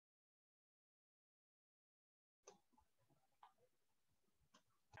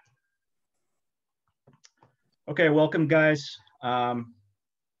Okay, welcome guys. November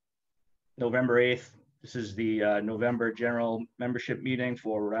 8th. This is the November general membership meeting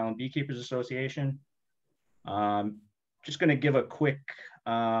for Rhode Island Beekeepers Association. Just going to give a quick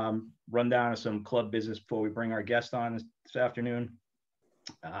rundown of some club business before we bring our guest on this afternoon.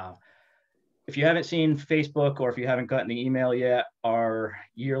 If you haven't seen Facebook or if you haven't gotten the email yet, our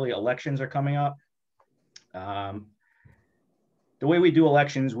yearly elections are coming up. The way we do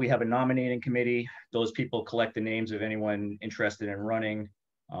elections, we have a nominating committee. Those people collect the names of anyone interested in running.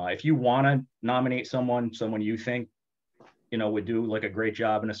 If you want to nominate someone you think, would do like a great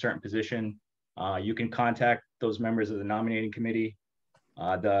job in a certain position, you can contact those members of the nominating committee.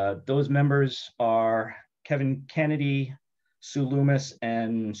 Those members are Kevin Kennedy, Sue Loomis,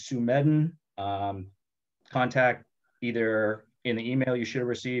 and Sue Medden. Contact either in the email you should have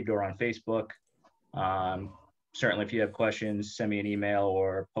received or on Facebook. Certainly, if you have questions, send me an email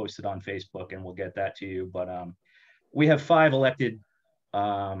or post it on Facebook and we'll get that to you. But we have 5 elected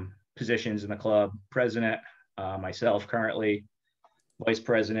positions in the club: president, myself currently, vice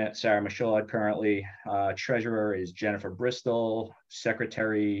president, Sarah Michaud currently, treasurer is Jennifer Bristol,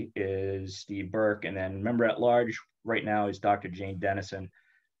 secretary is Steve Burke, and then member at large right now is Dr. Jane Dennison.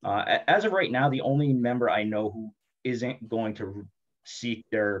 As of right now, the only member I know who isn't going to seek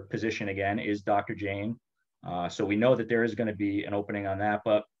their position again is Dr. Jane. So we know that there is going to be an opening on that,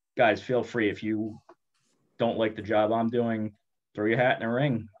 but guys, feel free. If you don't like the job I'm doing, throw your hat in the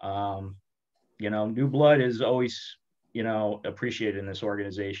ring. New blood is always, appreciated in this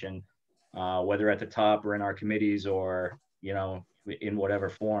organization, whether at the top or in our committees or, in whatever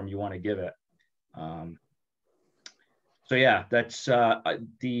form you want to give it. So yeah, that's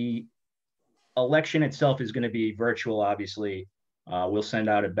the election itself is going to be virtual, obviously. We'll send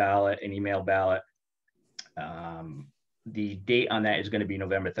out a ballot, an email ballot. The date on that is going to be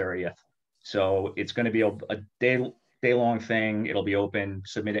November 30th. So it's going to be a day-long thing. It'll be open,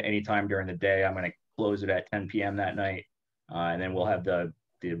 submit it anytime during the day. I'm going to close it at 10 p.m. that night. And then we'll have the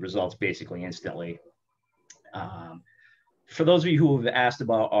results basically instantly. For those of you who have asked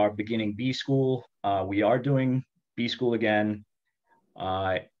about our beginning bee school, we are doing bee school again.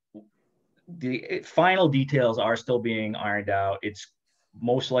 The final details are still being ironed out. It's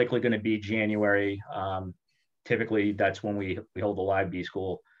most likely going to be January. Typically, that's when we hold the live bee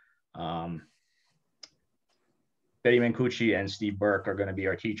school. Betty Mancucci and Steve Burke are going to be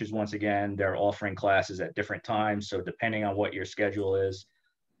our teachers once again. They're offering classes at different times. So depending on what your schedule is,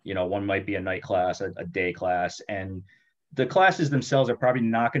 one might be a night class, a day class. And the classes themselves are probably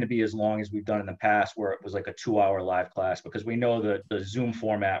not going to be as long as we've done in the past, where it was like a 2-hour live class, because we know that the Zoom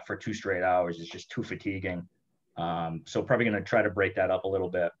format for 2 straight hours is just too fatiguing. So probably going to try to break that up a little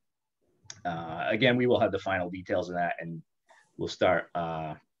bit. Again, we will have the final details of that, and we'll start,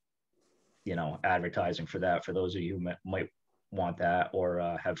 advertising for that for those of you who might want that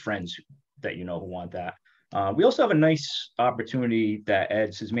or have friends that who want that. We also have a nice opportunity that Ed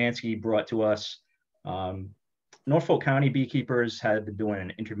Szymanski brought to us. Norfolk County beekeepers had been doing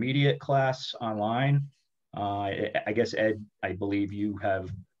an intermediate class online. I guess, Ed, I believe you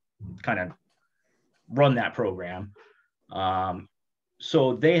have kind of run that program.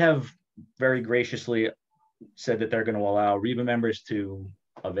 So they have very graciously said that they're going to allow RIBA members to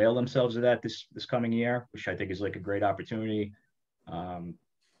avail themselves of that this coming year, which I think is like a great opportunity.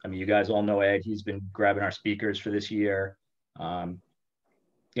 You guys all know Ed. He's been grabbing our speakers for this year.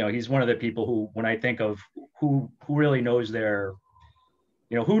 He's one of the people who, when I think of who really knows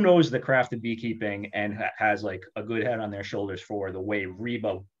who knows the craft of beekeeping and has like a good head on their shoulders for the way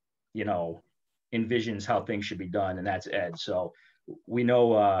RIBA, envisions how things should be done, and that's Ed. So we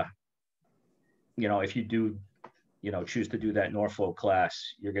know, if you do, choose to do that Norfolk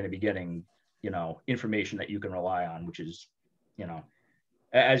class, you're going to be getting, information that you can rely on, which is,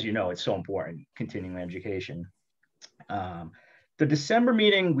 as it's so important, continuing education. The December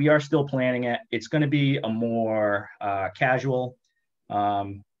meeting, we are still planning it. It's going to be a more casual.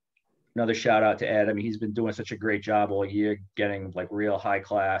 Another shout out to Ed. He's been doing such a great job all year, getting like real high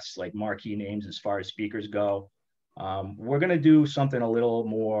class, like marquee names as far as speakers go. We're going to do something a little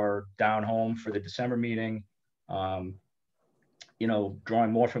more down home for the December meeting. Drawing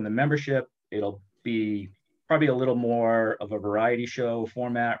more from the membership. It'll be probably a little more of a variety show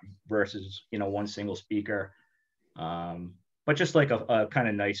format versus, one single speaker. But just like a kind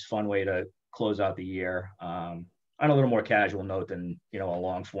of nice, fun way to close out the year on a little more casual note than, a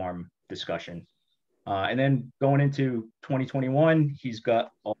long form discussion. And then going into 2021, he's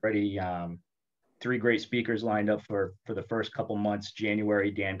got already 3 great speakers lined up for the first couple months. January,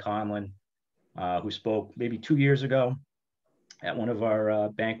 Dan Conlon, who spoke maybe 2 years ago. at one of our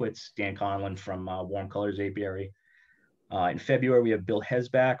banquets, Dan Conlon from Warm Colors Apiary. In February, we have Bill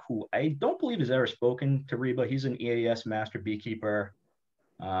Hesback, who I don't believe has ever spoken to RIBA. He's an EAS master beekeeper.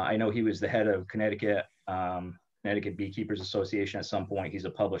 I know he was the head of Connecticut Beekeepers Association at some point. He's a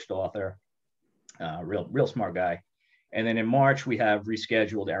published author, real smart guy. And then in March, we have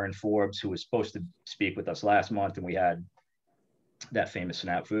rescheduled Erin Forbes, who was supposed to speak with us last month, and we had that famous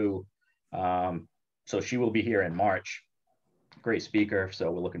snafu. So she will be here in March. Great speaker,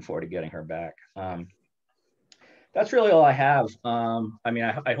 so we're looking forward to getting her back. That's really all I have. I mean,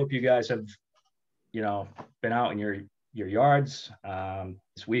 I hope you guys have, been out in your yards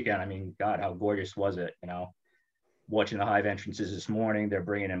this weekend. I mean, God, how gorgeous was it? Watching the hive entrances this morning, they're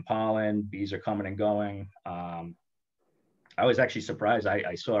bringing in pollen. Bees are coming and going. I was actually surprised.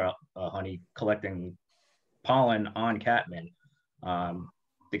 I saw a honey collecting pollen on catmint.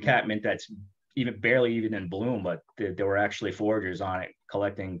 The catmint that's barely even in bloom, but there were actually foragers on it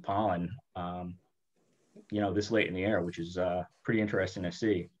collecting pollen. This late in the year, which is pretty interesting to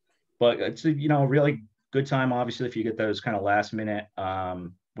see. But it's a really good time, obviously, if you get those kind of last minute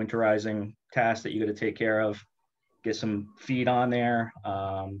winterizing tasks that you got to take care of. Get some feed on there.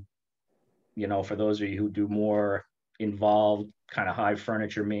 For those of you who do more involved kind of hive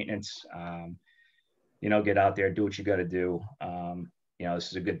furniture maintenance, get out there, do what you got to do.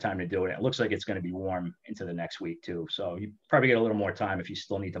 This is a good time to do it. It looks like it's going to be warm into the next week too. So you probably get a little more time if you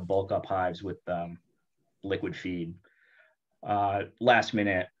still need to bulk up hives with liquid feed. Last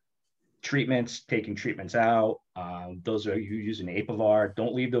minute treatments, taking treatments out. Those are you using Apivar.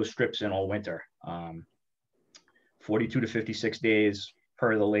 Don't leave those strips in all winter. 42 to 56 days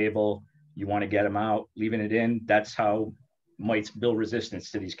per the label. You want to get them out. Leaving it in, that's how mites build resistance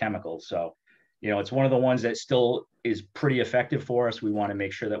to these chemicals. So, it's one of the ones that still is pretty effective for us. We want to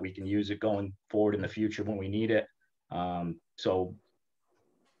make sure that we can use it going forward in the future when we need it. So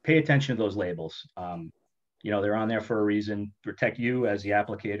pay attention to those labels. They're on there for a reason. Protect you as the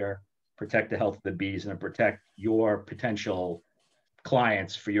applicator, protect the health of the bees, and protect your potential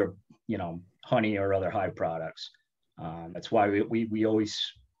clients for your, honey or other hive products. That's why we always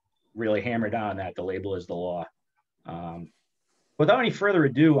really hammer down that the label is the law. Without any further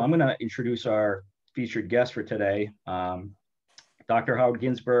ado, I'm going to introduce our featured guest for today, Dr. Howard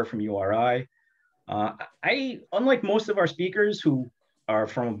Ginsberg from URI. Unlike most of our speakers who are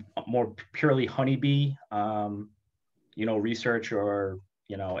from more purely honeybee, research or,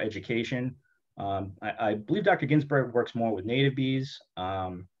 education, I believe Dr. Ginsberg works more with native bees.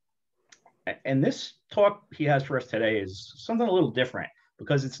 And this talk he has for us today is something a little different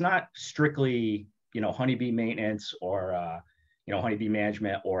because it's not strictly, honeybee maintenance or, honeybee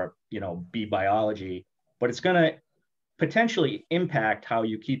management or, bee biology, but it's going to potentially impact how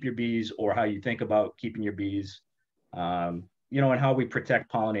you keep your bees or how you think about keeping your bees, and how we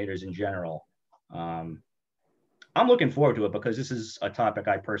protect pollinators in general. I'm looking forward to it because this is a topic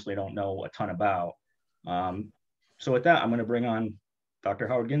I personally don't know a ton about. So with that, I'm going to bring on Dr.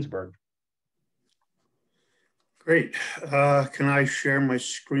 Howard Ginsberg. Great. Can I share my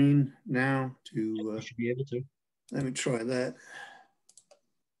screen now? You should be able to. Let me try that.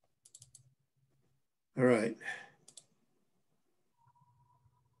 All right.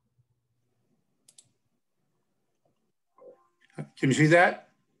 Can you see that?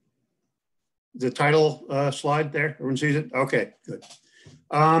 The title slide there? Everyone sees it? Okay, good.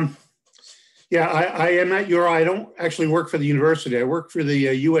 Yeah, I am at URI. I don't actually work for the university. I work for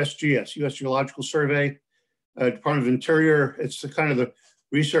the USGS, U.S. Geological Survey, Department of Interior. It's the kind of the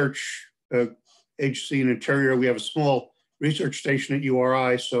research agency in Interior. We have a small research station at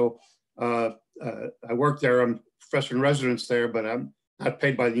URI. So I work there. I'm professor in residence there, but I'm not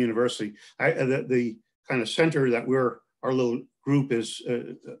paid by the university. The kind of center that our little group is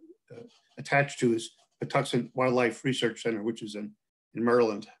attached to is Patuxent Wildlife Research Center, which is in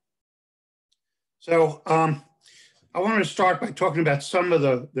Maryland. So I wanted to start by talking about some of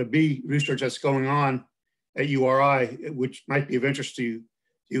the bee research that's going on at URI, which might be of interest to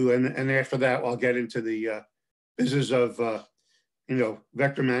you. And after that, I'll get into the business of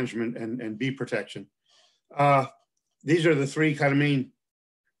vector management and bee protection. These are the three kind of main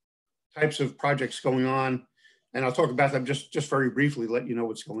types of projects going on, and I'll talk about them just very briefly, let you know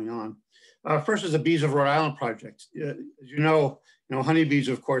what's going on. First is the Bees of Rhode Island project. As you know, honeybees,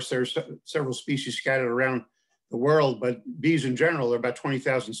 of course, there's several species scattered around the world, but bees in general, there are about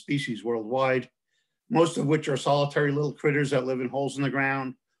 20,000 species worldwide, most of which are solitary little critters that live in holes in the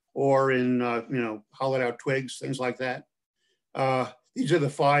ground or in, hollowed out twigs, things like that. These are the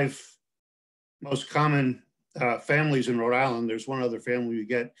 5 most common families in Rhode Island. There's one other family we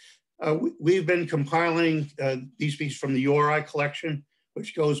get. We've been compiling these species from the URI collection,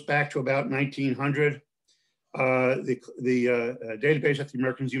 which goes back to about 1900. The database at the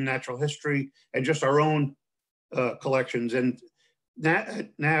American Museum of Natural History, and just our own collections. And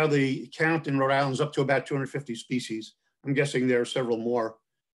now the count in Rhode Island is up to about 250 species. I'm guessing there are several more,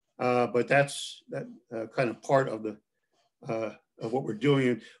 but that's kind of part of the of what we're doing.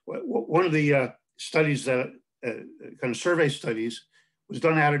 And one of the studies that kind of survey studies was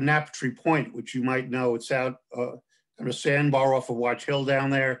done out at Napatry Point, which you might know. It's out kind of a sandbar off of Watch Hill down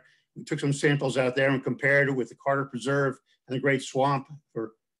there. We took some samples out there and compared it with the Carter Preserve and the Great Swamp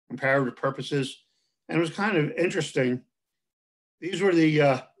for comparative purposes. And it was kind of interesting. These were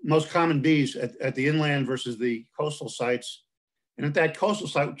the most common bees at the inland versus the coastal sites. And at that coastal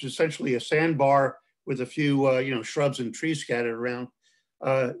site, which is essentially a sandbar with a few shrubs and trees scattered around,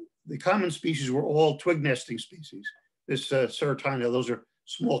 the common species were all twig nesting species. This Serotina, those are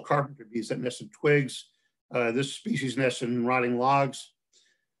small carpenter bees that nest in twigs. This species nests in rotting logs.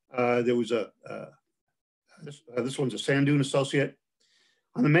 There was this one's a sand dune associate.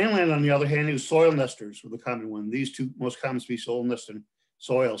 On the mainland, on the other hand, it was soil nesters were the common one. These two most common species all nest in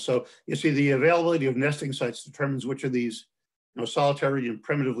soil. So you see the availability of nesting sites determines which of these solitary and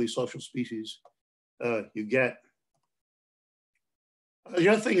primitively social species you get. The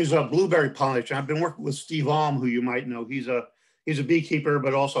other thing is blueberry pollination. I've been working with Steve Alm, who you might know. He's a beekeeper,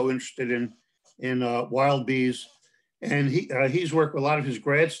 but also interested in wild bees. And he's worked with a lot of his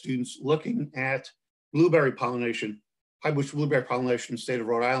grad students looking at blueberry pollination, high bush blueberry pollination in the state of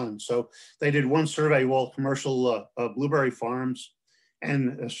Rhode Island. So they did one survey of all commercial blueberry farms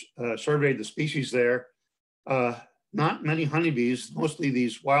and surveyed the species there. Not many honeybees, mostly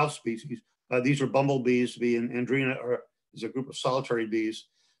these wild species. These are bumblebees, and Andrena is a group of solitary bees.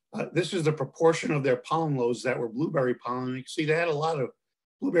 This is the proportion of their pollen loads that were blueberry pollen. You can see they had a lot of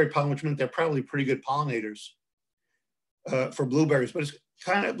blueberry pollen, which meant they're probably pretty good pollinators for blueberries. But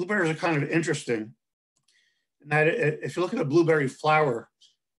blueberries are kind of interesting in that if you look at a blueberry flower,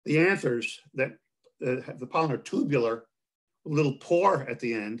 the anthers that have the pollen are tubular, a little pore at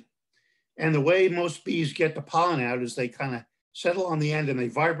the end. And the way most bees get the pollen out is they kind of settle on the end and they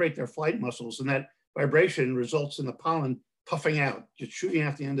vibrate their flight muscles, and that vibration results in the pollen puffing out, just shooting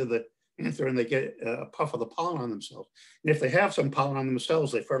out the end of the anther, and they get a puff of the pollen on themselves. And if they have some pollen on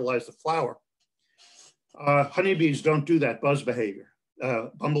themselves, they fertilize the flower. Honeybees don't do that buzz behavior.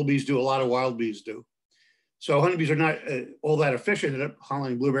 Bumblebees do, a lot of wild bees do. So honeybees are not all that efficient at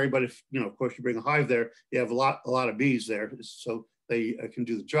pollinating blueberry, but if, of course, you bring a hive there, you have a lot of bees there, so they can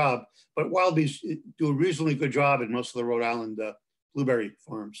do the job. But wild bees do a reasonably good job in most of the Rhode Island blueberry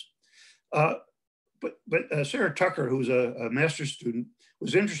farms. But Sarah Tucker, who's a master's student,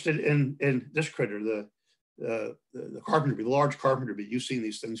 was interested in this critter, the carpenter bee, the large carpenter bee. You've seen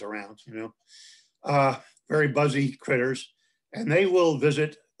these things around, very buzzy critters, and they will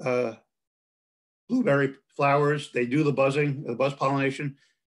visit blueberry flowers. They do the buzzing, the buzz pollination,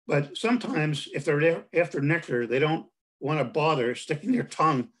 but sometimes if they're after nectar, they don't want to bother sticking their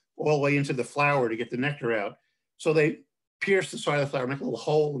tongue all the way into the flower to get the nectar out. So they pierce the side of the flower, make a little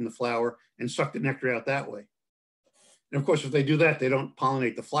hole in the flower, and suck the nectar out that way. And of course, if they do that, they don't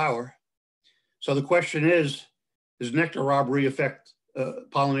pollinate the flower. So the question is, does nectar robbery affect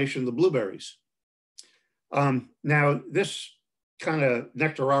pollination of the blueberries? Now, this kind of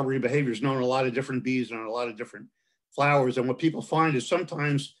nectar robbery behavior is known in a lot of different bees and on a lot of different flowers. And what people find is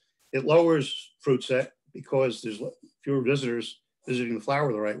sometimes it lowers fruit set because there's fewer visitors visiting the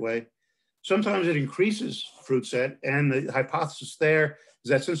flower the right way. Sometimes it increases fruit set, and the hypothesis there is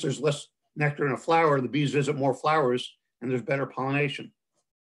that since there's less nectar in a flower, the bees visit more flowers and there's better pollination.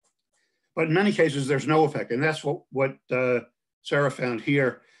 But in many cases, there's no effect, and that's what Sarah found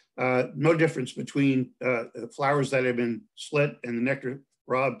here. No difference between flowers that have been slit and the nectar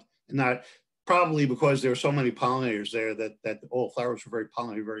robbed, and not, probably because there are so many pollinators there that all flowers were very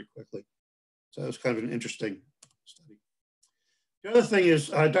pollinated very quickly. So it was kind of an interesting study. The other thing is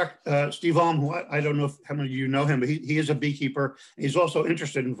Dr. Steve Alm, who I don't know how many of you know him, but he is a beekeeper. He's also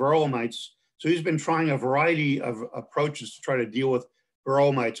interested in varroa mites. So he's been trying a variety of approaches to try to deal with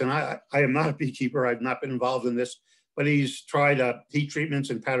varroa mites. And I am not a beekeeper. I've not been involved in this, but he's tried heat treatments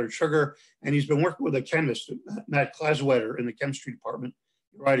and powdered sugar. And he's been working with a chemist, Matt Klaswetter, in the chemistry department,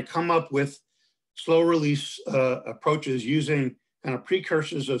 to come up with slow release approaches using kind of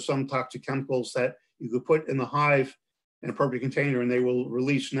precursors of some toxic chemicals that you could put in the hive in an appropriate container, and they will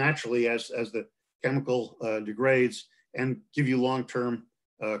release naturally as the chemical degrades and give you long-term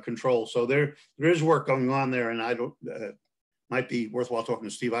control. So there is work going on there, and I don't, might be worthwhile talking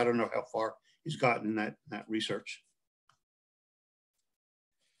to Steve. I don't know how far he's gotten in that research.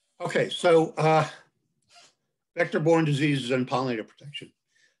 Okay, so vector-borne diseases and pollinator protection.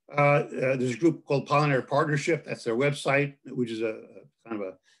 There's a group called Pollinator Partnership. That's their website, which is a kind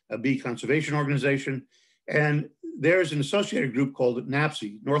of a bee conservation organization. And there's an associated group called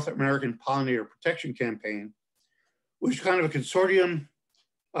NAPSI, North American Pollinator Protection Campaign, which is kind of a consortium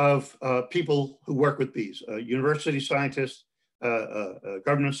of people who work with bees, university scientists,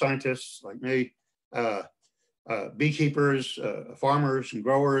 government scientists like me, beekeepers, farmers and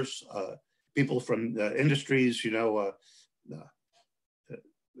growers, people from industries, you know,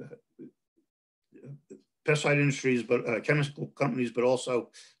 pesticide industries, but chemical companies, but also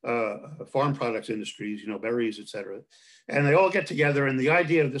farm products industries, you know, berries, et cetera. And they all get together. And the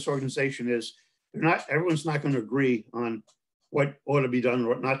idea of this organization is everyone's not going to agree on what ought to be done and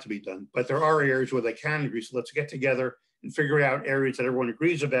what not to be done. But there are areas where they can agree. So let's get together and figure out areas that everyone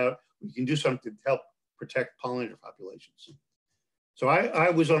agrees about. We can do something to help protect pollinator populations. So I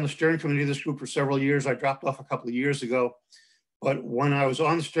was on the steering committee of this group for several years. I dropped off a couple of years ago. But when I was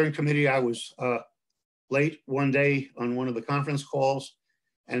on the steering committee, I was late one day on one of the conference calls,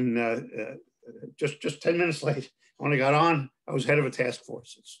 and just 10 minutes late. When I got on, I was head of a task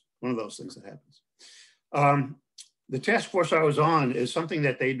force. It's one of those things that happens. The task force I was on is something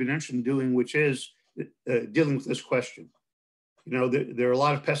that they'd been interested in doing, which is dealing with this question. You know, there are a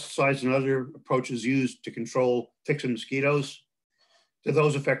lot of pesticides and other approaches used to control ticks and mosquitoes. Do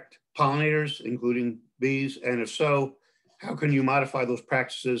those affect pollinators, including bees? And if so, how can you modify those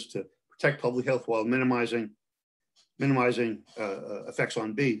practices to protect public health while minimizing effects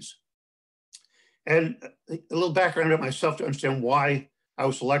on bees? And a little background about myself to understand why I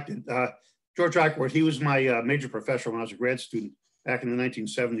was selected. George Ackworth, he was my major professor when I was a grad student back in the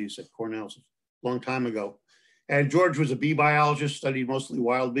 1970s at Cornell, a long time ago. And George was a bee biologist, studied mostly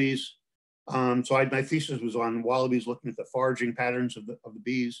wild bees. So my thesis was on wallabies, looking at the foraging patterns of the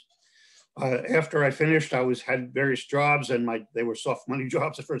bees. After I finished, I had various jobs, and they were soft money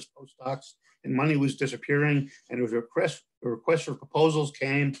jobs at first, postdocs, and money was disappearing. And it was a request for proposals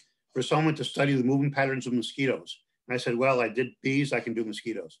came for someone to study the movement patterns of mosquitoes. And I said, well, I did bees, I can do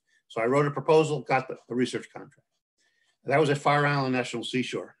mosquitoes. So I wrote a proposal, got the research contract. That was at Fire Island National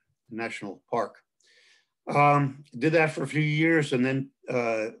Seashore, National Park. Did that for a few years, and then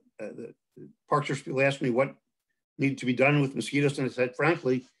the Park Service people asked me what needed to be done with mosquitoes, and I said,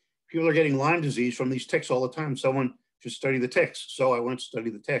 frankly, people are getting Lyme disease from these ticks all the time. Someone should study the ticks. So I went to study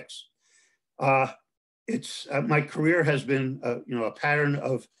the ticks. My career has been a pattern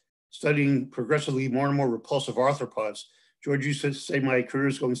of studying progressively more and more repulsive arthropods. George used to say my career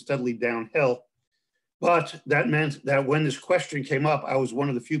is going steadily downhill, but that meant that when this question came up, I was one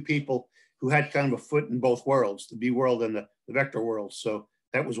of the few people who had kind of a foot in both worlds, the bee world and the vector world. So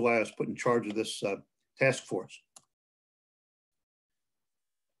that was why I was put in charge of this task force.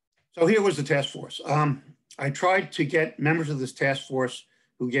 So here was the task force. I tried to get members of this task force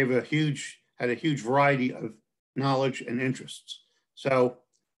who had a huge variety of knowledge and interests. So,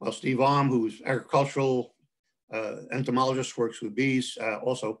 well, Steve Alm, who's agricultural entomologist, works with bees,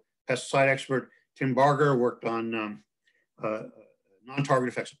 also pesticide expert. Tim Barger worked on non-target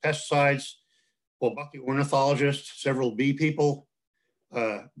effects of pesticides. Paul Buckley, ornithologist, several bee people,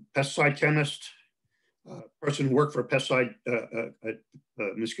 pesticide chemist, person who worked for a pesticide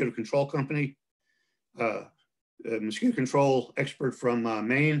mosquito control company, mosquito control expert from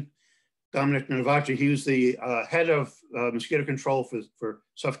Maine, Dominic Novacci. He was the head of mosquito control for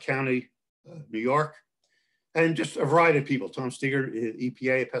Suffolk County, New York, and just a variety of people. Tom Steger,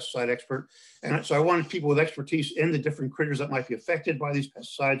 EPA, a pesticide expert. And so I wanted people with expertise in the different critters that might be affected by these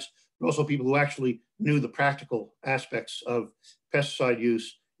pesticides, but also people who actually knew the practical aspects of pesticide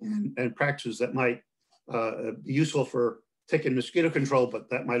use and practices that might be useful for tick and mosquito control, but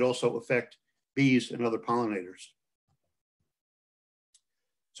that might also affect bees and other pollinators.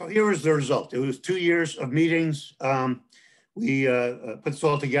 So here is the result. It was 2 years of meetings. We put this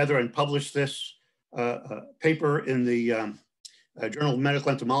all together and published this paper in the Journal of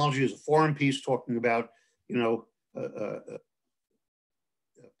Medical Entomology as a forum piece talking about,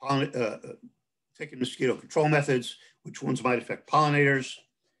 tick and mosquito control methods, which ones might affect pollinators,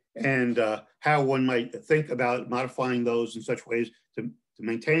 and how one might think about modifying those in such ways to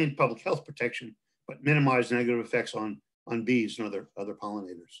maintain public health protection, but minimize negative effects on bees and other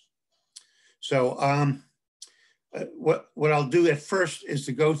pollinators. So what I'll do at first is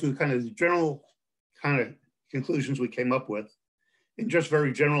to go through kind of the general kind of conclusions we came up with in just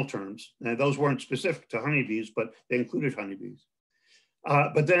very general terms. Now, those weren't specific to honeybees, but they included honeybees.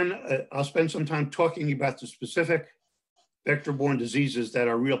 But then I'll spend some time talking about the specific vector-borne diseases that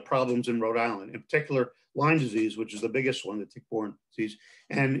are real problems in Rhode Island, in particular Lyme disease, which is the biggest one, the tick-borne disease,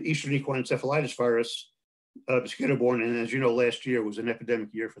 and Eastern equine encephalitis virus, mosquito-borne, and as you know, last year was an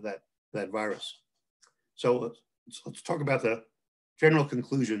epidemic year for that virus. So let's talk about the general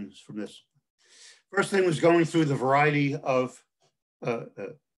conclusions from this. First thing was going through the variety of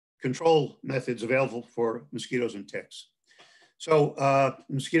control methods available for mosquitoes and ticks. So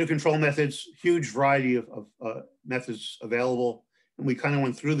mosquito control methods, huge variety of methods available. And we kind of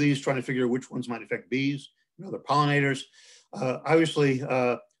went through these trying to figure out which ones might affect bees and other pollinators. Obviously,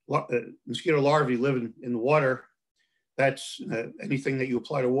 mosquito larvae live in the water. That's anything that you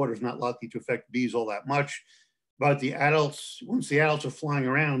apply to water is not likely to affect bees all that much. But the adults, once the adults are flying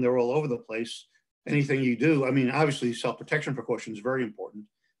around, they're all over the place. Anything you do, I mean, obviously self-protection precautions is very important,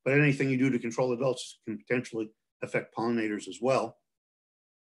 but anything you do to control adults can potentially affect pollinators as well.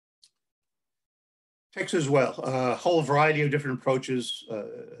 Ticks as well, a whole variety of different approaches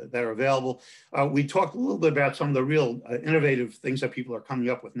that are available. We talked a little bit about some of the real innovative things that people are coming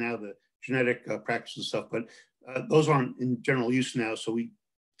up with now, the genetic practices and stuff, but those aren't in general use now. So we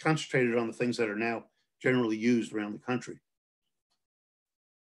concentrated on the things that are now generally used around the country.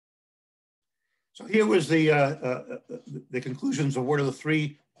 So here was the conclusions of what are the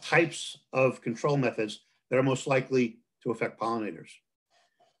three types of control methods that are most likely to affect pollinators.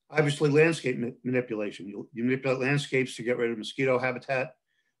 Obviously, landscape manipulation. You manipulate landscapes to get rid of mosquito habitat.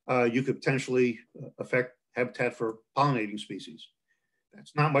 You could potentially affect habitat for pollinating species.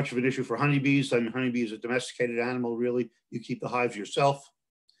 That's not much of an issue for honeybees. I mean, honeybee is a domesticated animal, really. You keep the hives yourself.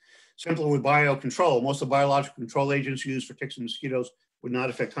 Simpler with biocontrol. Most of the biological control agents used for ticks and mosquitoes would not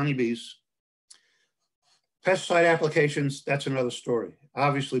affect honeybees. Pesticide applications, that's another story.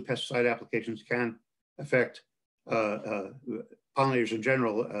 Obviously, pesticide applications can affect pollinators in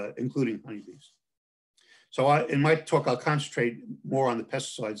general, including honeybees. So in my talk, I'll concentrate more on the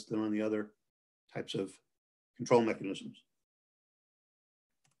pesticides than on the other types of control mechanisms.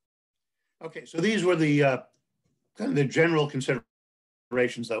 Okay, so these were the kind of the general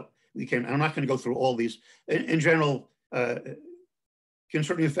considerations that we came. I'm not going to go through all these. In general,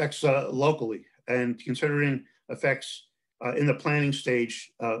 considering effects locally and considering effects in the planning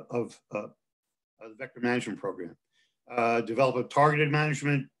stage of the vector management program. Develop a targeted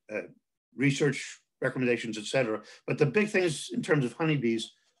management, research recommendations, et cetera. But the big things in terms of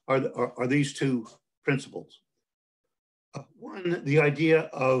honeybees are these two principles. One, the idea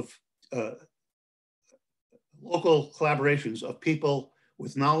of local collaborations of people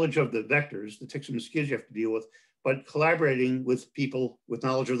with knowledge of the vectors, the ticks and mosquitoes you have to deal with, but collaborating with people with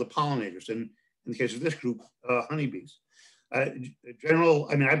knowledge of the pollinators. And in the case of this group, honeybees. General,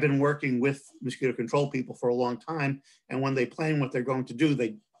 I mean, I've been working with mosquito control people for a long time, and when they plan what they're going to do,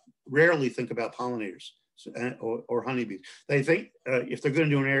 they rarely think about pollinators or honeybees. They think if they're going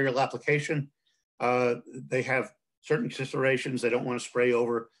to do an aerial application, they have certain considerations. They don't want to spray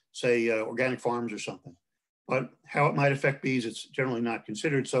over, say, organic farms or something. But how it might affect bees, it's generally not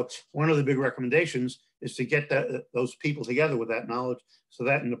considered. So one of the big recommendations is to get those people together with that knowledge so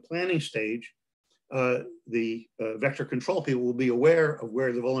that in the planning stage, the vector control people will be aware of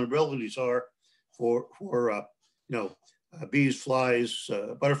where the vulnerabilities are for bees, flies,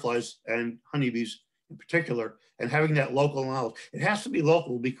 butterflies, and honeybees in particular, and having that local knowledge. It has to be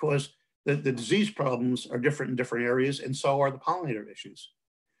local because the disease problems are different in different areas, and so are the pollinator issues.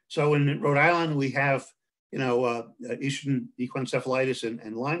 So in Rhode Island, we have Eastern equine encephalitis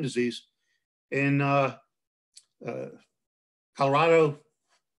and Lyme disease. In Colorado,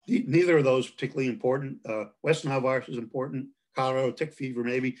 neither of those particularly important. West Nile virus is important. Colorado tick fever,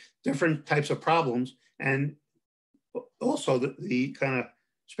 maybe different types of problems, and also the kind of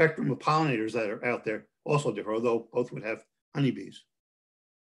spectrum of pollinators that are out there also differ, although both would have honeybees.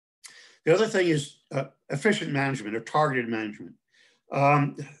 The other thing is efficient management or targeted management.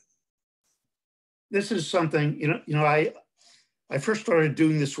 This is something I first started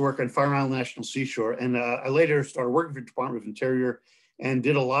doing this work on Fire Island National Seashore, and I later started working for the Department of Interior and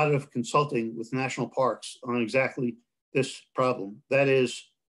did a lot of consulting with national parks on exactly this problem. That is,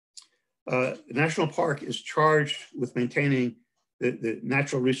 the national park is charged with maintaining the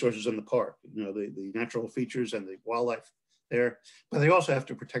natural resources in the park, the natural features and the wildlife there, but they also have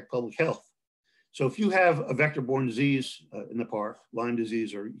to protect public health. So if you have a vector-borne disease in the park, Lyme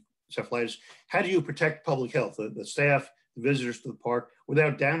disease or encephalitis, how do you protect public health, the staff, the visitors to the park,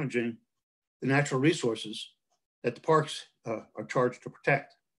 without damaging the natural resources that the parks are charged to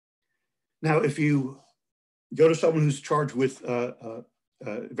protect? Now, if you go to someone who's charged with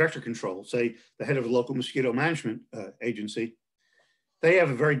vector control, say the head of a local mosquito management agency, they have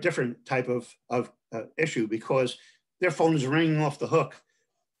a very different type of issue because their phone is ringing off the hook.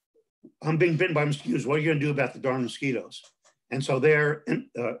 I'm being bitten by mosquitoes. What are you going to do about the darn mosquitoes? And so their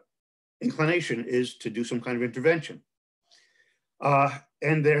inclination is to do some kind of intervention.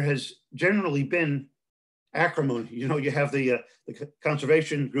 And there has generally been acrimony. You know, you have the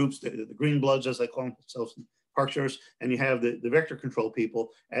conservation groups, the green bloods, as they call themselves, Park Service, and you have the vector control people.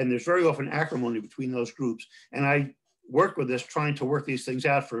 And there's very often acrimony between those groups. And I worked with this, trying to work these things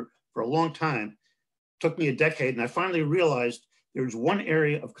out for a long time. It took me a decade, and I finally realized there's one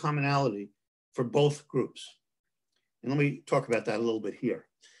area of commonality for both groups. And let me talk about that a little bit here.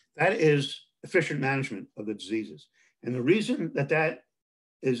 That is efficient management of the diseases. And the reason that that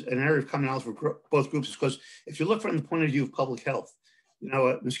is an area of commonality for both groups is because if you look from the point of view of public health, you know,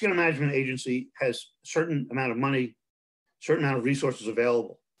 a mosquito management agency has a certain amount of money, certain amount of resources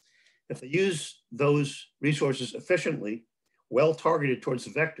available. If they use those resources efficiently, well targeted towards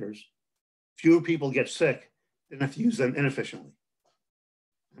the vectors, fewer people get sick than if you use them inefficiently.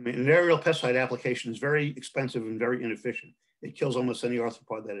 I mean, an aerial pesticide application is very expensive and very inefficient. It kills almost any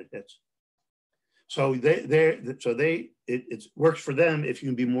arthropod that it hits. So it works for them if you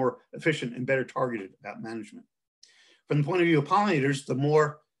can be more efficient and better targeted about management. From the point of view of pollinators, the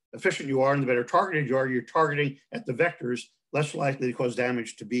more efficient you are and the better targeted you are, you're targeting at the vectors, less likely to cause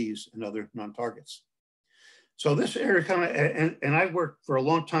damage to bees and other non-targets. So this area kind of, and I worked for a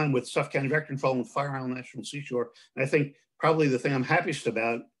long time with Suffolk County Vector Control and Fire Island National Seashore. And I think probably the thing I'm happiest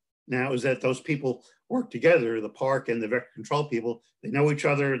about now is that those people work together, the park and the vector control people. They know each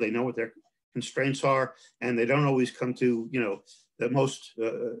other, they know what their constraints are, and they don't always come to, you know, the most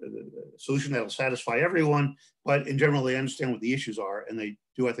solution that will satisfy everyone, but in general, they understand what the issues are, and they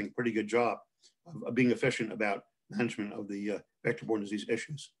do, I think, a pretty good job of being efficient about management of the vector-borne disease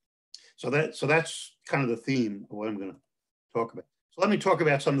issues. So that's kind of the theme of what I'm going to talk about. So let me talk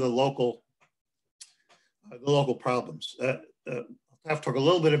about some of the local problems. I'll have to talk a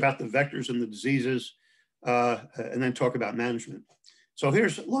little bit about the vectors and the diseases, and then talk about management. So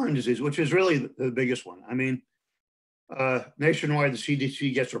here's Lyme disease, which is really the biggest one. I mean, nationwide, the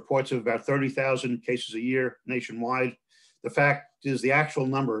CDC gets reports of about 30,000 cases a year nationwide. The fact is the actual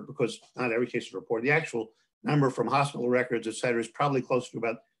number, because not every case is reported, the actual number from hospital records, et cetera, is probably close to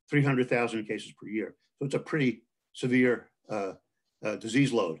about 300,000 cases per year. So it's a pretty severe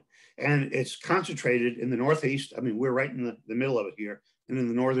disease load. And it's concentrated in the Northeast. I mean, we're right in the middle of it here, and in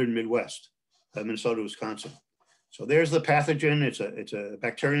the northern Midwest, Minnesota, Wisconsin. So there's the pathogen. It's a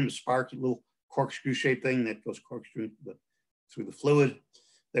bacterium, a sparky little corkscrew-shaped thing that goes corkscrew through the fluid.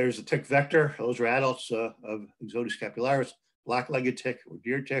 There's a tick vector. Those are adults of Ixodes scapularis, black-legged tick or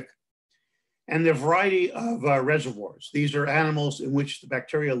deer tick. And the variety of reservoirs. These are animals in which the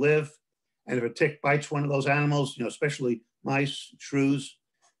bacteria live. And if a tick bites one of those animals, you know, especially mice, shrews,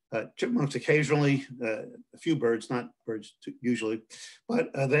 chipmunks occasionally, a few birds, not birds usually, but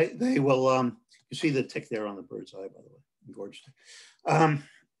they will, you see the tick there on the bird's eye, by the way, gorgeous tick.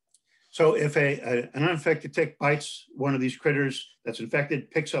 So if an uninfected tick bites one of these critters that's infected,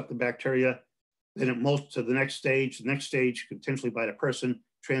 picks up the bacteria, then it molts to the next stage. The next stage could potentially bite a person,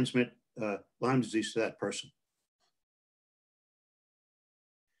 transmit Lyme disease to that person.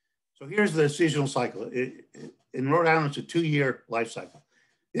 So here's the seasonal cycle. In Rhode Island, it's a 2-year life cycle.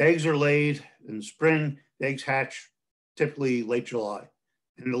 The eggs are laid in the spring, the eggs hatch typically late July,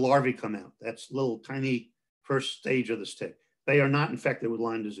 and the larvae come out. That's little tiny first stage of this tick. They are not infected with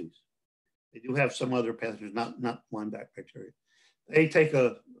Lyme disease. They do have some other pathogens, not Lyme bacteria. They take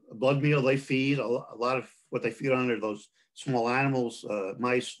a blood meal, they feed. A lot of what they feed on are those small animals,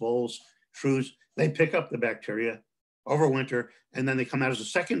 mice, voles, shrews. They pick up the bacteria over winter, and then they come out as a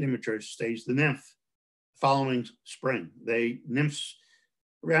second immature stage, the nymph, following spring. Nymphs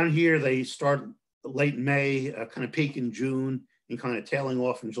around here, they start late May, kind of peak in June, and kind of tailing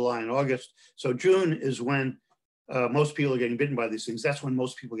off in July and August. So June is when most people are getting bitten by these things. That's when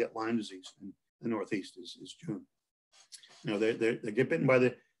most people get Lyme disease in the Northeast is June. You know, they get bitten by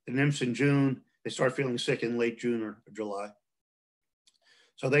the nymphs in June. They start feeling sick in late June or July.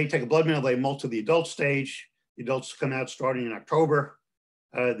 So they take a blood meal, they molt to the adult stage. The adults come out starting in October.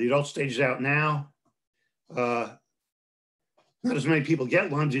 The adult stage is out now. Not as many people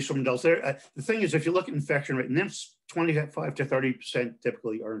get Lyme disease from adults there. The thing is, if you look at infection rate, nymphs, 25 to 30%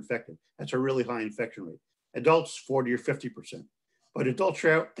 typically are infected. That's a really high infection rate. Adults, 40 or 50%. But adults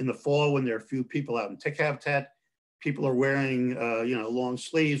are out in the fall when there are few people out in tick habitat. People are wearing, you know, long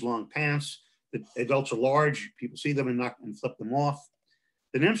sleeves, long pants. The adults are large. People see them and flip them off.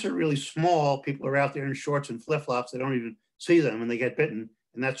 The nymphs are really small. People are out there in shorts and flip-flops. They don't even see them, and they get bitten.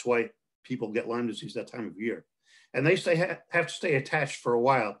 And that's why people get Lyme disease that time of year. And they have to stay attached for a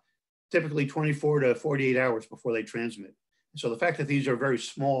while. typically 24 to 48 hours before they transmit. So the fact that these are very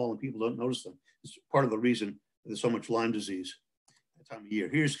small and people don't notice them is part of the reason there's so much Lyme disease at the time of year.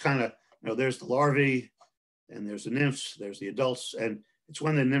 Here's kind of, there's the larvae, and there's the nymphs, there's the adults, and it's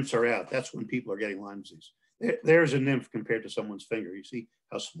when the nymphs are out, that's when people are getting Lyme disease. There's a nymph compared to someone's finger. You see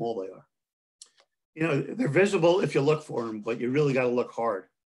how small they are. They're visible if you look for them, but you really got to look hard.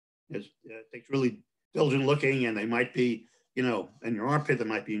 It takes really diligent looking, and they might be, in your armpit, they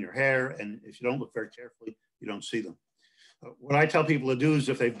might be in your hair, and if you don't look very carefully, you don't see them. What I tell people to do is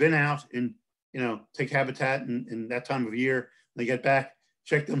if they've been out and, take habitat in that time of year, they get back,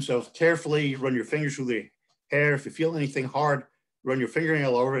 check themselves carefully, run your fingers through the hair. If you feel anything hard, run your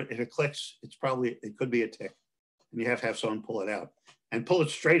fingernail over it. If it clicks, it could be a tick, and you have someone pull it out and pull it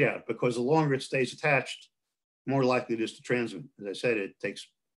straight out, because the longer it stays attached, the more likely it is to transmit. As I said, it takes,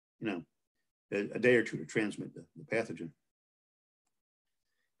 a day or two to transmit the pathogen.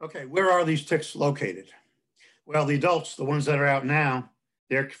 Okay, where are these ticks located? Well, the adults, the ones that are out now,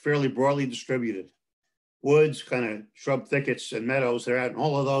 they're fairly broadly distributed. Woods, kind of shrub thickets and meadows, they're out in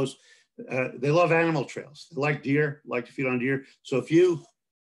all of those. They love animal trails. They like deer, like to feed on deer. So if you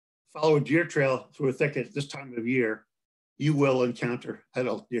follow a deer trail through a thicket this time of year, you will encounter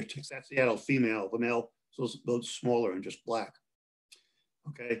adult deer ticks. That's the adult female. The male, so those smaller and just black.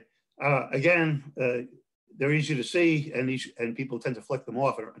 Okay. Again, they're easy to see, and people tend to flick them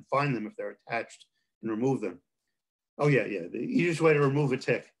off and find them if they're attached and remove them. Oh yeah. The easiest way to remove a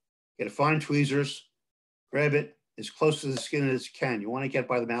tick, get a fine tweezers, grab it as close to the skin as you can. You want to get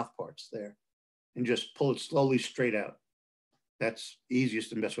by the mouth parts there and just pull it slowly straight out. That's the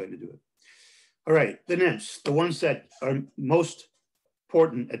easiest and best way to do it. All right, the nymphs, the ones that are most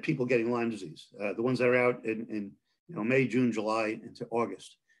important at people getting Lyme disease, the ones that are out in May, June, July, into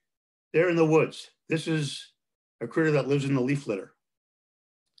August. They're in the woods. This is a critter that lives in the leaf litter.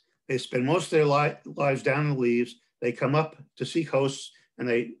 They spend most of their lives down in the leaves. They come up to seek hosts, and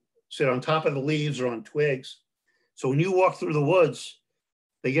they sit on top of the leaves or on twigs. So when you walk through the woods,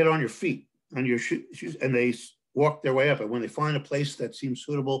 they get on your feet, on your shoes, and they walk their way up. And when they find a place that seems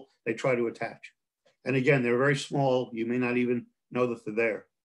suitable, they try to attach. And again, they're very small. You may not even know that they're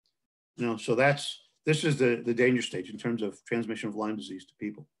there. So this is the danger stage in terms of transmission of Lyme disease to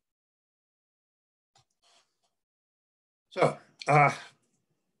people. So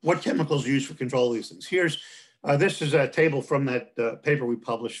what chemicals are used for control of these things? This is a table from that paper we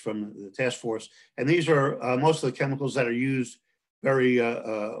published from the task force. And these are most of the chemicals that are used very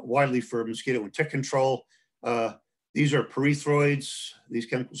widely for mosquito and tick control. These are pyrethroids. These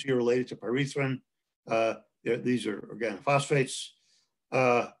chemicals here are related to pyrethrin. These are organophosphates.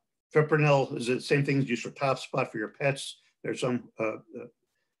 Fipronil is the same thing as used for top spot for your pets. There's some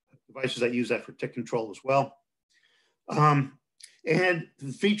devices that use that for tick control as well. And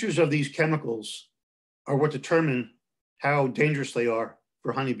the features of these chemicals are what determine how dangerous they are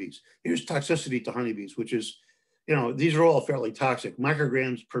for honeybees. Here's toxicity to honeybees, which is, these are all fairly toxic.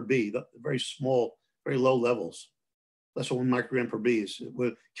 Micrograms per bee, very small, very low levels. Less than 1 microgram per bee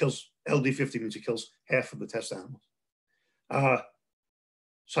kills, LD50 means it kills half of the test animals.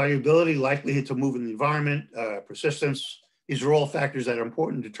 Solubility, likelihood to move in the environment, persistence. These are all factors that are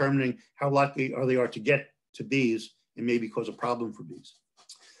important in determining how likely they are to get to bees and maybe cause a problem for bees.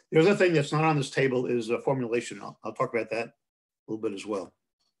 The other thing that's not on this table is formulation. I'll talk about that a little bit as well.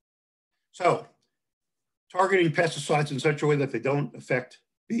 So, targeting pesticides in such a way that they don't affect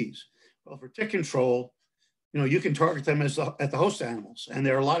bees. Well, for tick control, you can target them at the host animals, and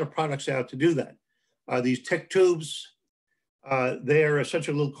there are a lot of products out to do that. These tick tubes, they are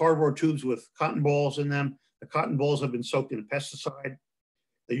essentially little cardboard tubes with cotton balls in them. The cotton balls have been soaked in a pesticide.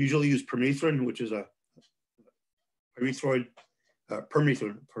 They usually use permethrin, which is a pyrethroid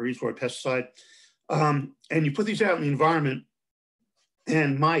pesticide. And you put these out in the environment,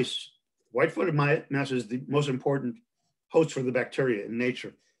 and mice, white-footed mouse is the most important host for the bacteria in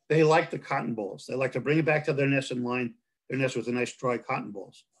nature. They like the cotton balls. They like to bring it back to their nest and line their nest with a nice dry cotton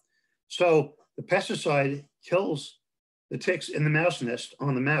balls. So the pesticide kills the ticks in the mouse nest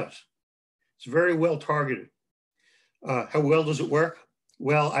on the mouse. It's very well targeted. How well does it work?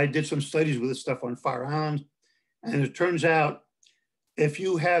 Well, I did some studies with this stuff on Fire Island, and it turns out if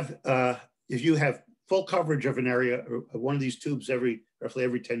you have full coverage of an area, or one of these tubes roughly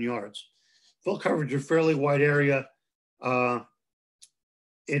every 10 yards, full coverage of a fairly wide area,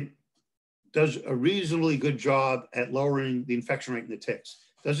 it does a reasonably good job at lowering the infection rate in the ticks.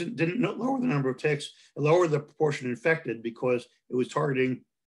 Didn't lower the number of ticks, it lowered the proportion infected because it was targeting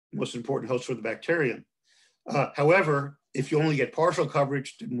the most important host for the bacterium. However, if you only get partial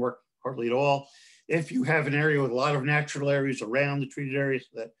coverage, didn't work hardly at all. If you have an area with a lot of natural areas around the treated areas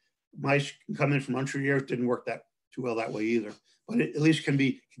that mice can come in from untreated areas. Didn't work that too well that way either, but it at least can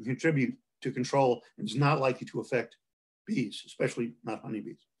contribute to control, and is not likely to affect bees, especially not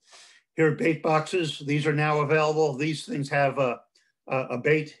honeybees. Here are bait boxes. These are now available. These things have a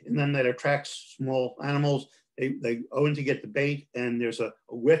bait in them that attracts small animals. They go in to get the bait, and there's a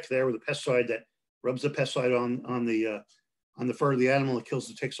wick there with a pesticide that rubs the pesticide on the fur of the animal. It kills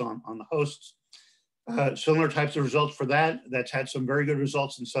the ticks on the hosts. Similar types of results for that. That's had some very good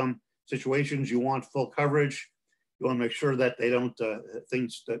results in some situations. You want full coverage. You want to make sure that they don't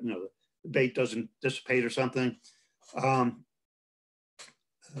things that the bait doesn't dissipate or something.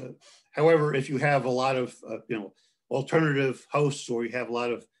 However, if you have a lot of alternative hosts, or you have a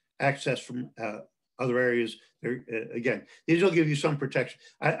lot of access from other areas, again, these will give you some protection.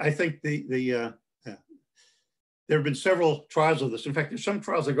 I think there have been several trials of this. In fact, there's some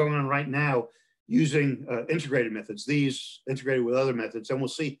trials that are going on right now using integrated methods, these integrated with other methods, and we'll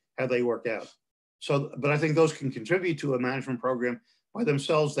see how they work out. So, but I think those can contribute to a management program. By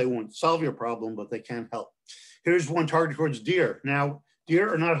themselves, they won't solve your problem, but they can help. Here's one targeted towards deer. Now,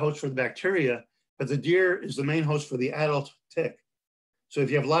 deer are not hosts for the bacteria, but the deer is the main host for the adult tick. So if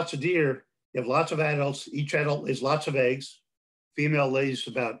you have lots of deer, you have lots of adults. Each adult lays lots of eggs. Female lays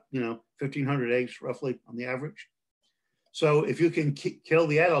about 1,500 eggs roughly on the average. So if you can kill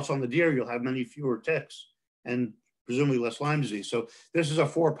the adults on the deer, you'll have many fewer ticks and presumably less Lyme disease. So this is a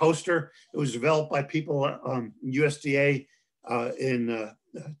 4-poster. It was developed by people USDA in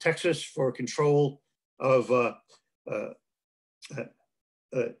Texas for control of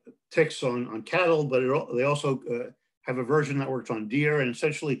ticks on cattle, but they also have a version that works on deer. And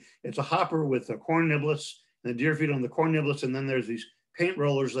essentially, it's a hopper with corn niblets, and the deer feed on the corn niblets. And then there's these paint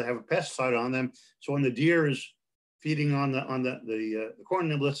rollers that have a pesticide on them. So when the deer is feeding on the corn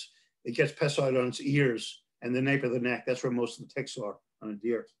niblets, it gets pesticide on its ears and the nape of the neck. That's where most of the ticks are on a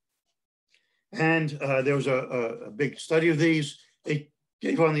deer. And there was a big study of these. It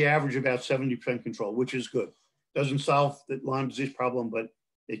gave on the average about 70% control, which is good. Doesn't solve the Lyme disease problem, but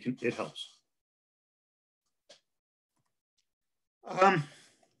it helps.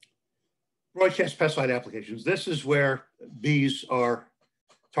 Broadcast pesticide applications. This is where bees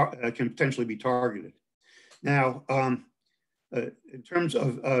can potentially be targeted. Now, in terms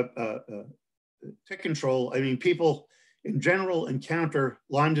of tick control, I mean, people in general encounter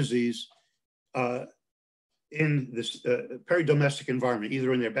Lyme disease in this peri-domestic environment,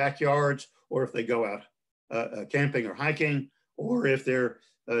 either in their backyards, or if they go out camping or hiking, or if they're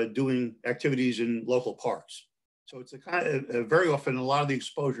doing activities in local parks. So it's a kind of, very often a lot of the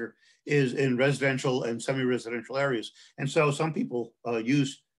exposure is in residential and semi-residential areas. And so some people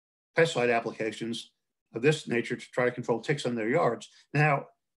use pesticide applications of this nature to try to control ticks on their yards. Now,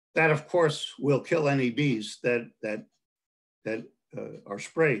 that of course will kill any bees that are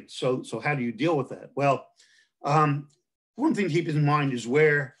sprayed. So how do you deal with that? Well, one thing to keep in mind is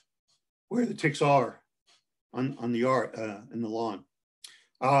where the ticks are on the yard, in the lawn.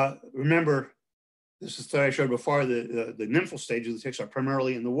 Remember, this is the study I showed before, the nymphal stage of the ticks are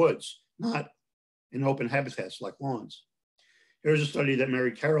primarily in the woods, not in open habitats like lawns. Here's a study that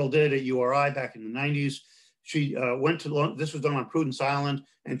Mary Carroll did at URI back in the 90s. She went to, this was done on Prudence Island,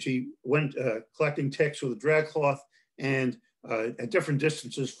 and she went collecting ticks with a drag cloth and at different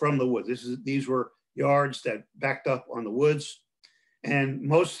distances from the woods. These were yards that backed up on the woods, and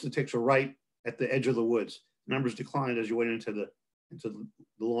most of the ticks were right at the edge of the woods. Numbers declined as you went into the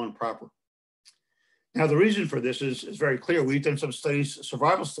lawn proper. Now, the reason for this is very clear. We've done some studies,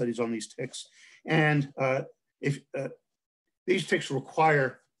 survival studies on these ticks, and these ticks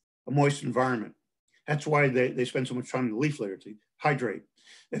require a moist environment. That's why they spend so much time in the leaf litter to hydrate.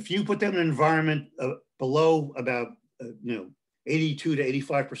 If you put them in an environment below about 82 to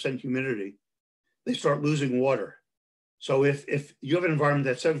 85% humidity, they start losing water. So if you have an environment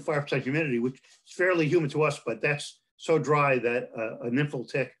that's 75% humidity, which is fairly humid to us, but that's so dry that a nymphal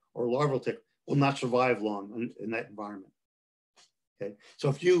tick or larval tick will not survive long in that environment. Okay, so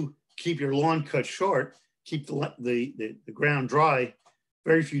if you keep your lawn cut short, keep the ground dry,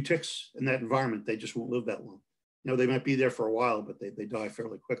 very few ticks in that environment, they just won't live that long. They might be there for a while, but they die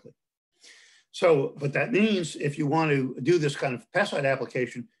fairly quickly. So, but that means if you want to do this kind of pesticide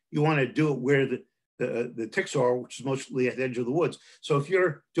application, you want to do it where the ticks are, which is mostly at the edge of the woods. So if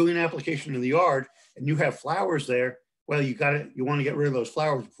you're doing an application in the yard and you have flowers there, well, you want to get rid of those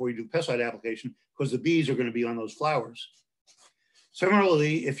flowers before you do pesticide application, because the bees are going to be on those flowers.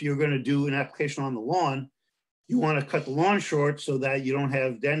 Similarly, if you're going to do an application on the lawn, you want to cut the lawn short so that you don't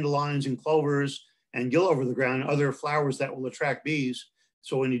have dandelions and clovers and gill over the ground, other flowers that will attract bees.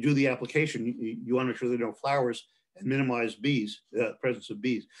 So when you do the application, you want to make sure there are no flowers and minimize bees, the presence of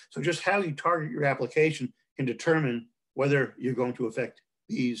bees. So just how you target your application can determine whether you're going to affect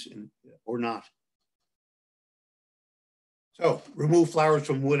bees or not. So remove flowers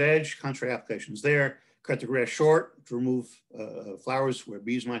from wood edge, contrary applications there. Cut the grass short to remove flowers where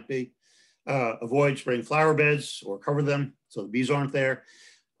bees might be. Avoid spraying flower beds or cover them so the bees aren't there.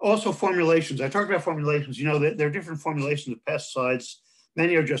 Also formulations. I talked about formulations. You know, there are different formulations of pesticides.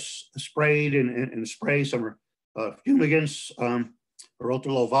 Many are just sprayed in spray. Some are fumigants or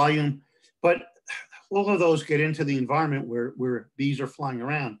ultra low volume. But all of those get into the environment where bees are flying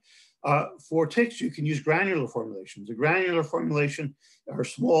around. For ticks, you can use granular formulations. The granular formulation are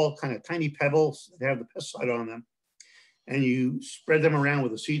small, kind of tiny pebbles that have the pesticide on them. And you spread them around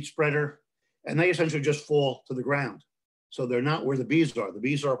with a seed spreader, and they essentially just fall to the ground. So they're not where the bees are. The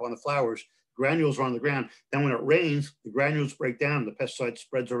bees are up on the flowers, granules are on the ground. Then when it rains, the granules break down, the pesticide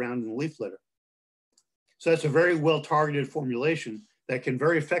spreads around in the leaf litter. So that's a very well-targeted formulation that can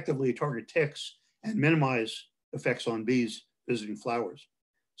very effectively target ticks and minimize effects on bees visiting flowers.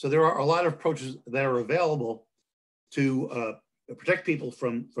 So there are a lot of approaches that are available to protect people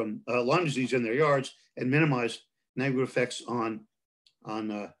from Lyme disease in their yards and minimize negative effects on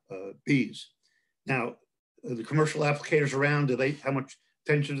bees. Now, the commercial applicators around, how much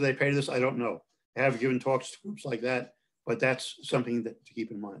attention do they pay to this? I don't know. I have given talks to groups like that, but that's something to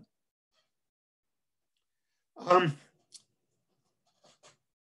keep in mind.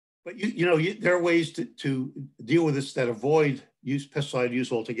 But there are ways to deal with this that avoid pesticide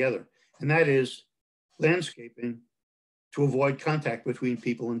use altogether, and that is landscaping to avoid contact between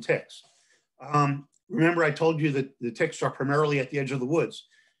people and ticks. Remember, I told you that the ticks are primarily at the edge of the woods.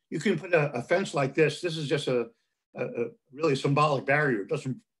 You can put a fence like this. This is just a really symbolic barrier. It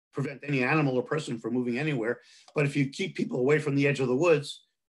doesn't prevent any animal or person from moving anywhere. But if you keep people away from the edge of the woods,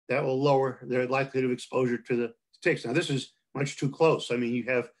 that will lower their likelihood of exposure to the ticks. Now, this is much too close. I mean, you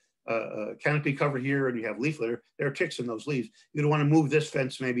have canopy cover here and you have leaf litter. There are ticks in those leaves. You'd want to move this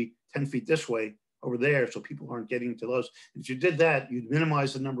fence maybe 10 feet this way over there so people aren't getting to those. If you did that, you'd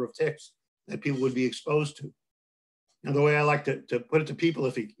minimize the number of ticks that people would be exposed to. Now, the way I like to put it to people,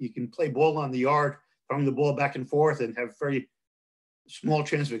 if you can play ball on the yard, throwing the ball back and forth and have very small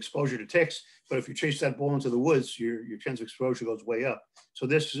chance of exposure to ticks, but if you chase that ball into the woods, your chance of exposure goes way up. So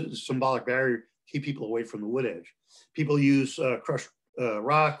this is a symbolic barrier to keep people away from the wood edge. People use crushed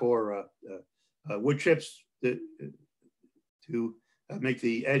rock or wood chips to make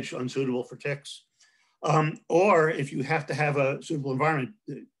the edge unsuitable for ticks. Or if you have to have a suitable environment,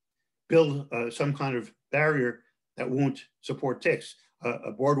 build some kind of barrier that won't support ticks,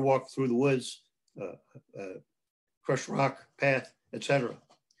 a boardwalk through the woods, crushed rock path, etc.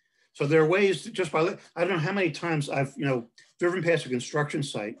 So there are ways to just by, I don't know how many times I've driven past a construction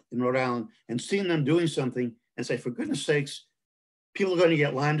site in Rhode Island and seen them doing something and say, for goodness sakes, people are going to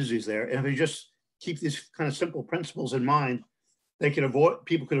get Lyme disease there. And if they just keep these kind of simple principles in mind,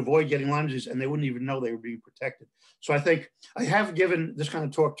 people could avoid getting Lyme disease and they wouldn't even know they were being protected. So I think I have given this kind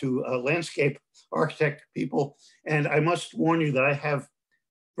of talk to landscape architect people, and I must warn you that I have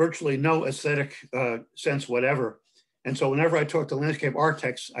virtually no aesthetic sense whatever. And so whenever I talk to landscape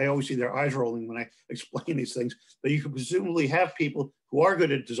architects, I always see their eyes rolling when I explain these things. But you can presumably have people who are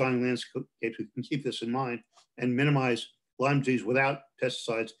good at designing landscapes who can keep this in mind and minimize Lyme disease without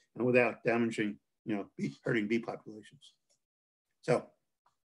pesticides and without damaging, hurting bee populations. So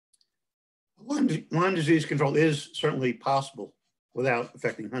Lyme disease control is certainly possible without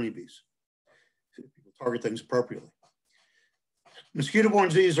affecting honeybees if people target things appropriately. Mosquito-borne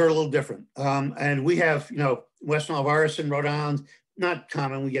diseases are a little different. And we have, West Nile virus in Rhode Island, not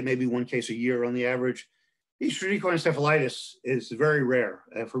common. We get maybe one case a year on the average. Eastern equine encephalitis is very rare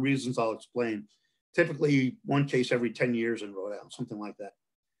for reasons I'll explain. Typically one case every 10 years in Rhode Island, something like that.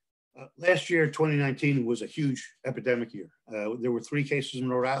 Last year, 2019, was a huge epidemic year. There were 3 cases in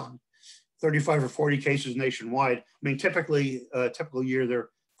Rhode Island, 35 or 40 cases nationwide. I mean, typically, a typical year, there are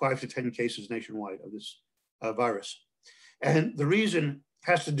 5 to 10 cases nationwide of this virus. And the reason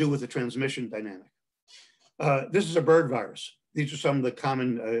has to do with the transmission dynamic. This is a bird virus. These are some of the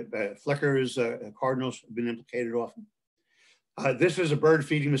common flickers, cardinals have been implicated often. This is a bird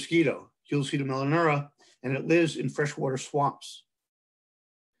feeding mosquito, Culoceta melanura, and it lives in freshwater swamps.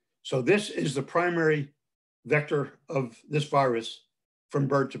 So this is the primary vector of this virus from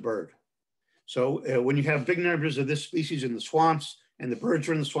bird to bird. So when you have big numbers of this species in the swamps and the birds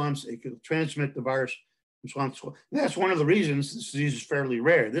are in the swamps, it can transmit the virus from swamp to swamp. And that's one of the reasons this disease is fairly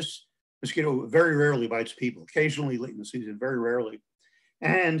rare. This mosquito very rarely bites people, occasionally late in the season, very rarely.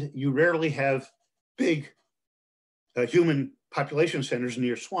 And you rarely have big human population centers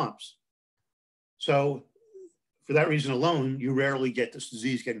near swamps. So for that reason alone, you rarely get this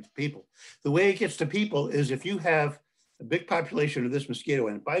disease getting to people. The way it gets to people is if you have a big population of this mosquito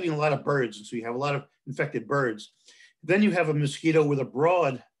and biting a lot of birds, and so you have a lot of infected birds, then you have a mosquito with a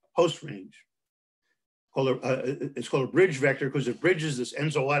broad host range. It's called a bridge vector because it bridges this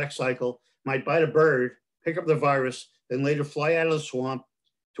enzootic cycle, might bite a bird, pick up the virus, then later fly out of the swamp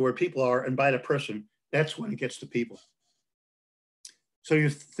to where people are and bite a person. That's when it gets to people. So you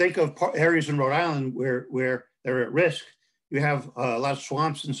think of areas in Rhode Island where they're at risk. You have a lot of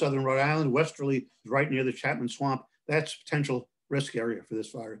swamps in southern Rhode Island. Westerly is right near the Chapman Swamp. That's potential risk area for this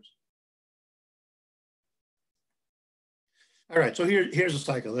virus. All right, so here's the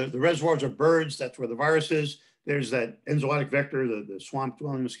cycle. The reservoirs are birds. That's where the virus is. There's that enzootic vector, the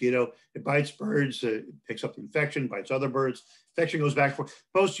swamp-dwelling mosquito. It bites birds, it picks up the infection, bites other birds. Infection goes back for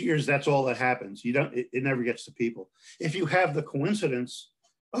most years. That's all that happens. It never gets to people. If you have the coincidence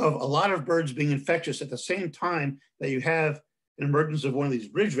of a lot of birds being infectious at the same time that you have an emergence of one of these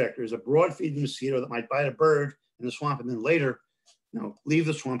bridge vectors, a broad-feeding mosquito that might bite a bird in the swamp and then later, leave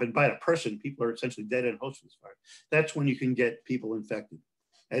the swamp and bite a person, people are essentially dead and host of this virus. That's when you can get people infected.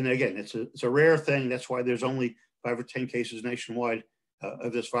 And again, it's a rare thing. That's why there's only 5 or 10 cases nationwide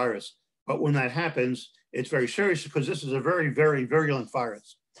of this virus. But when that happens, it's very serious because this is a very, very virulent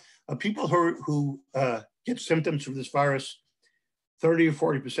virus. People who get symptoms from this virus, 30 or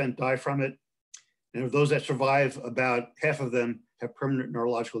 40% die from it. And of those that survive, about half of them have permanent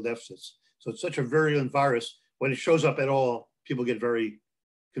neurological deficits. So it's such a virulent virus. When it shows up at all, people get very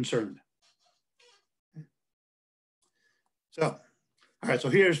concerned. So, all right, so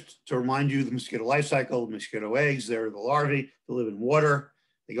here's to remind you the mosquito life cycle. Mosquito eggs, they're the larvae, they live in water.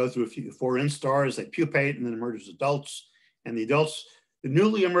 They go through 4 instars, they pupate and then emerge as adults. And the adults, the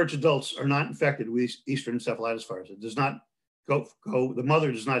newly emerged adults are not infected with Eastern encephalitis virus. It does not the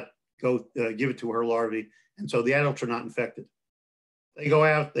mother does not go give it to her larvae. And so the adults are not infected. They go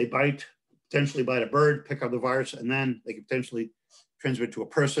out, they potentially bite a bird, pick up the virus, and then they can potentially transmit it to a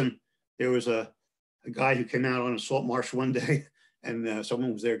person. There was a guy who came out on a salt marsh one day and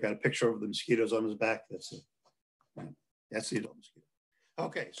someone was there, got a picture of the mosquitoes on his back. That's it. That's the adult mosquito.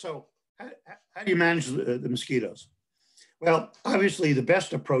 Okay, so how do you manage the mosquitoes? Well, obviously the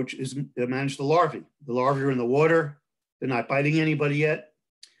best approach is to manage the larvae. The larvae are in the water. They're not biting anybody yet.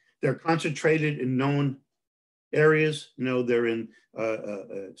 They're concentrated in known areas. They're in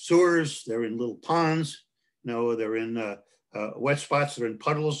sewers. They're in little ponds. They're in wet spots. They're in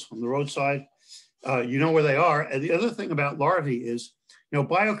puddles on the roadside. You know where they are. And the other thing about larvae is,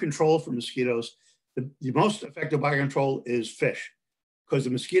 biocontrol for mosquitoes, the most effective biocontrol is fish, because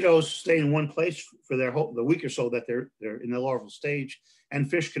the mosquitoes stay in one place for the week or so that they're in the larval stage, and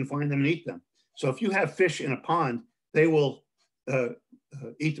fish can find them and eat them. So if you have fish in a pond, they will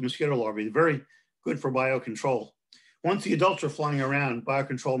eat the mosquito larvae. They're very good for biocontrol. Once the adults are flying around,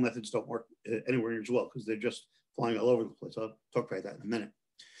 biocontrol methods don't work anywhere near as well because they're just flying all over the place. I'll talk about that in a minute.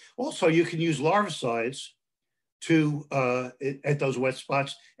 Also, you can use larvicides at those wet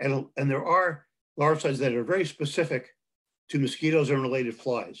spots, and there are larvicides that are very specific to mosquitoes and related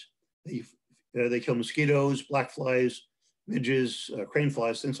flies. They kill mosquitoes, black flies, midges, crane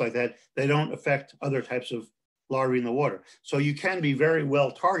flies, things like that. They don't affect other types of larvae in the water. So you can be very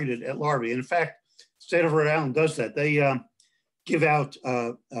well targeted at larvae. In fact, state of Rhode Island does that. They give out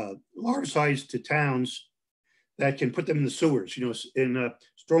larvicides to towns that can put them in the sewers. In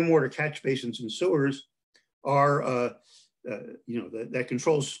stormwater catch basins and sewers are, that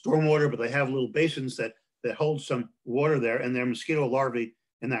controls stormwater, but they have little basins that hold some water there, and there are mosquito larvae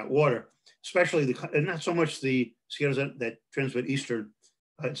in that water, especially and not so much the mosquitoes that transmit Eastern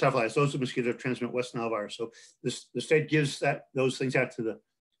encephalitis. Those are mosquitoes that transmit West Nile virus. So the state gives those things out to the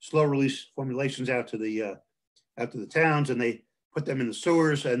slow release formulations out to the towns, and they put them in the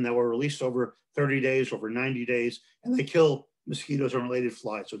sewers, and they were released over 30 days, over 90 days, and they kill mosquitoes and related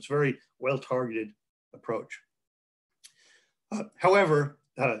flies. So it's a very well-targeted approach. However,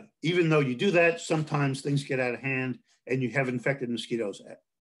 even though you do that, sometimes things get out of hand and you have infected mosquitoes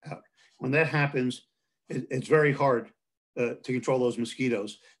out. When that happens, it's very hard to control those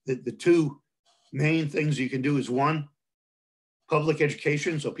mosquitoes. The 2 main things you can do is 1, public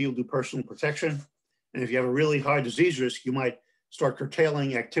education, so people do personal protection. And if you have a really high disease risk, you might start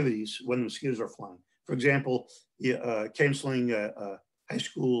curtailing activities when the mosquitoes are flying. For example, canceling high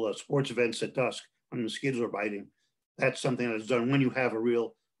school sports events at dusk when mosquitoes are biting. That's something that is done when you have a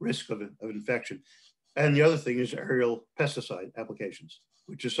real risk of infection. And the other thing is aerial pesticide applications,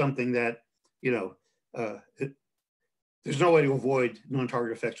 which is something that, there's no way to avoid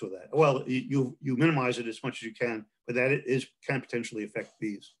non-target effects with that. Well, you minimize it as much as you can, but that can potentially affect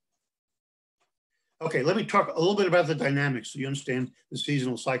bees. Okay, let me talk a little bit about the dynamics so you understand the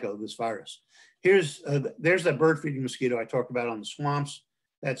seasonal cycle of this virus. There's that bird feeding mosquito I talked about on the swamps.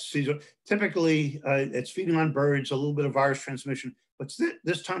 That's seasonal. Typically, it's feeding on birds, a little bit of virus transmission, but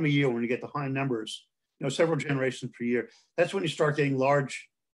this time of year when you get the high numbers, several generations per year, that's when you start getting large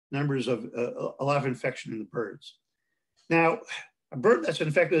numbers of a lot of infection in the birds. Now, a bird that's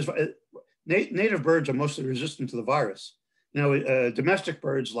infected, native birds are mostly resistant to the virus. Domestic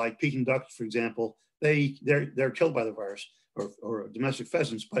birds like Peking ducks, for example, they're killed by the virus, or domestic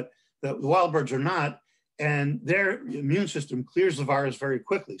pheasants, but the wild birds are not, and their immune system clears the virus very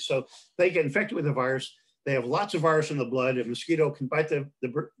quickly. So they get infected with the virus. They have lots of virus in the blood. A mosquito can bite the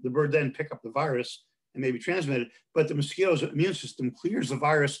bird, then pick up the virus and maybe transmit it. But the mosquito's immune system clears the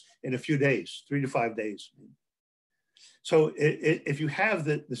virus in a few days, 3 to 5 days. So if you have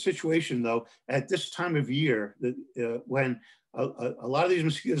the situation, though, at this time of year, when a lot of these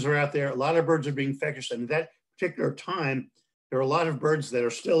mosquitoes are out there, a lot of birds are being infectious, and at that particular time, there are a lot of birds that are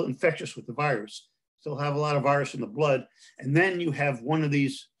still infectious with the virus, still have a lot of virus in the blood, and then you have one of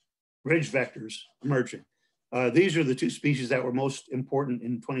these ridge vectors emerging. These are the two species that were most important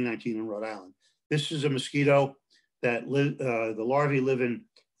in 2019 in Rhode Island. This is a mosquito that the larvae live in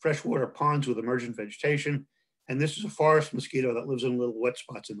freshwater ponds with emergent vegetation. And this is a forest mosquito that lives in little wet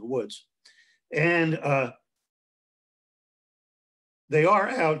spots in the woods. And they are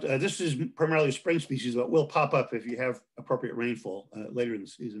out, this is primarily a spring species, but will pop up if you have appropriate rainfall later in the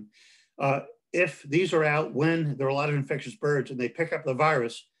season. If these are out when there are a lot of infectious birds and they pick up the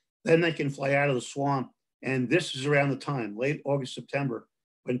virus, then they can fly out of the swamp. And this is around the time, late August, September,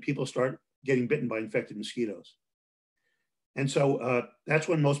 when people start getting bitten by infected mosquitoes. And so that's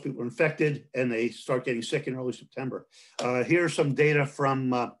when most people are infected and they start getting sick in early September. Here's some data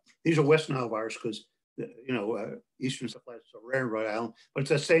from, these are West Nile virus because, Eastern encephalitis is so rare in Rhode Island, but it's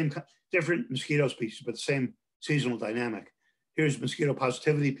the same, different mosquito species, but the same seasonal dynamic. Here's mosquito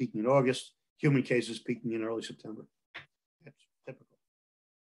positivity peaking in August, human cases peaking in early September. That's typical.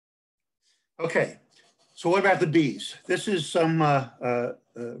 Okay, so what about the bees? This is some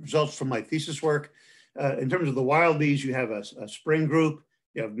results from my thesis work. In terms of the wild bees, you have a spring group,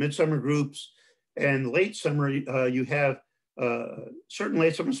 you have midsummer groups, and late summer, you have certain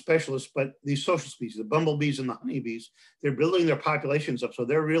late summer specialists, but these social species, the bumblebees and the honeybees, they're building their populations up. So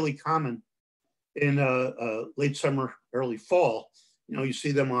they're really common in late summer, early fall. You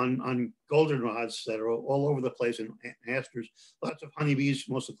see them on goldenrods that are all over the place in asters. Lots of honeybees,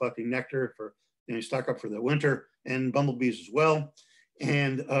 mostly collecting nectar for, stock up for the winter, and bumblebees as well.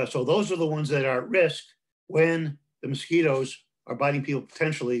 And so those are the ones that are at risk when the mosquitoes are biting people,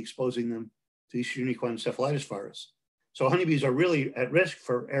 potentially exposing them to Eastern equine encephalitis virus. So honeybees are really at risk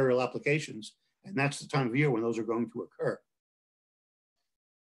for aerial applications, and that's the time of year when those are going to occur.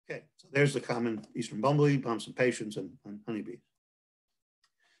 Okay, so there's the common Eastern bumblebee, bumps and patients, and honeybees.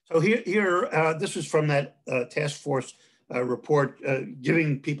 So here this is from that task force report,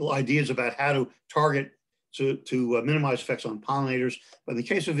 giving people ideas about how to target to minimize effects on pollinators. But in the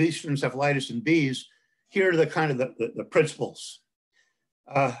case of Eastern encephalitis in bees, here are the kind of the principles.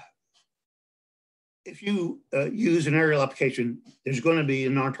 If you use an aerial application, there's going to be a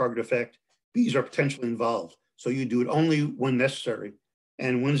non-target effect. Bees are potentially involved. So you do it only when necessary.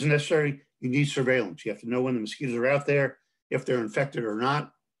 And when it's necessary, you need surveillance. You have to know when the mosquitoes are out there, if they're infected or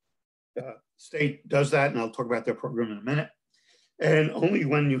not. State does that, and I'll talk about their program in a minute. And only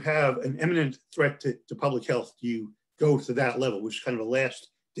when you have an imminent threat to public health do you go to that level, which is kind of a last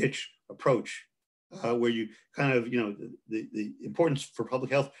ditch approach, where you kind of, the importance for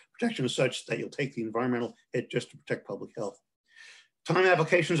public health protection is such that you'll take the environmental hit just to protect public health. Time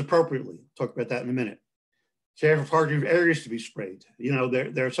applications appropriately. I'll talk about that in a minute. Care for targeted areas to be sprayed.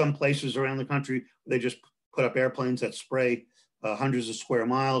 There are some places around the country where they just put up airplanes that spray hundreds of square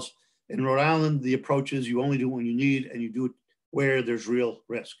miles. In Rhode Island, the approach is you only do what you need and you do it where there's real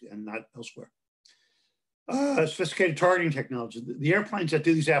risk and not elsewhere. Sophisticated targeting technology. The airplanes that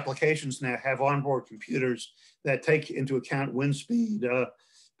do these applications now have onboard computers that take into account wind speed,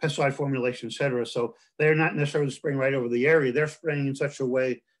 pesticide formulation, et cetera. So they're not necessarily spraying right over the area. They're spraying in such a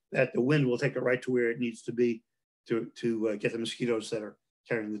way that the wind will take it right to where it needs to be to get the mosquitoes that are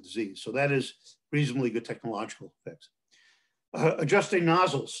carrying the disease. So that is reasonably good technological effects. Adjusting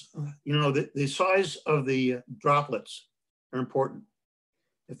nozzles. The size of the droplets are important.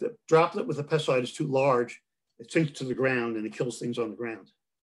 If the droplet with the pesticide is too large, it sinks to the ground and it kills things on the ground,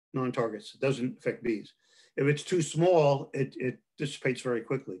 non-targets. It doesn't affect bees. If it's too small, it dissipates very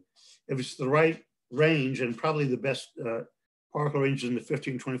quickly. If it's the right range, and probably the best particle range is in the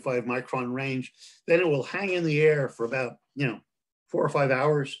 15 to 25 micron range, then it will hang in the air for about 4 or 5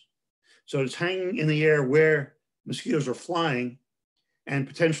 hours. So it's hanging in the air where mosquitoes are flying and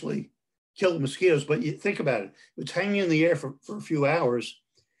potentially kill the mosquitoes. But you think about it, it's hanging in the air for a few hours,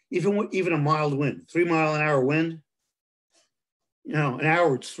 even a mild wind, 3 mile an hour wind, you know, an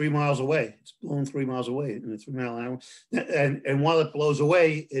hour, it's 3 miles away. It's blown 3 miles away in a 3 mile an hour. And while it blows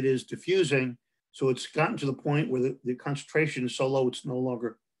away, it is diffusing. So it's gotten to the point where the concentration is so low, it's no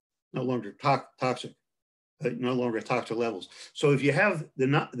longer toxic, no longer toxic levels. So if you have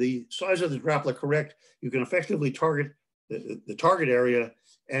the size of the droplet correct, you can effectively target the target area.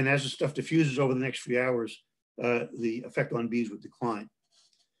 And as the stuff diffuses over the next few hours, the effect on bees would decline.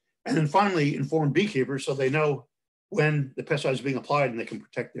 And then finally, inform beekeepers so they know when the pesticide is being applied and they can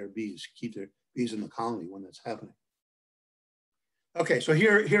protect their bees, keep their bees in the colony when that's happening. Okay, so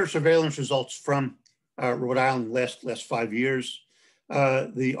here are surveillance results from Rhode Island last 5 years.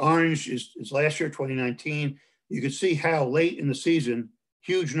 The orange is last year, 2019. You can see how late in the season,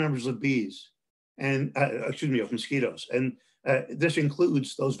 huge numbers of bees and, of mosquitoes. And this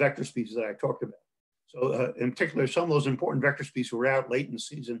includes those vector species that I talked about. So in particular, some of those important vector species were out late in the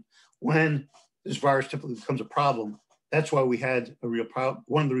season when this virus typically becomes a problem. That's why we had a real problem.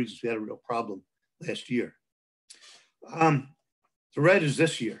 One of the reasons we had a real problem last year. The red is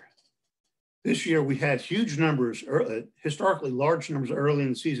this year. This year we had huge numbers, historically large numbers early in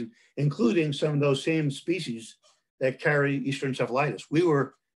the season, including some of those same species that carry Eastern encephalitis. We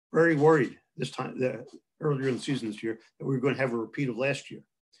were very worried this time, earlier in the season this year, that we were going to have a repeat of last year.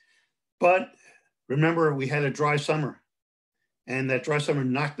 But remember, we had a dry summer, and that dry summer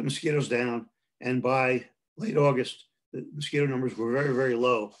knocked the mosquitoes down. And by late August, the mosquito numbers were very, very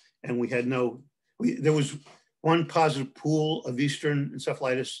low. And we had there was one positive pool of Eastern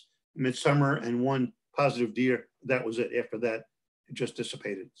encephalitis midsummer and one positive deer. That was it. After that, it just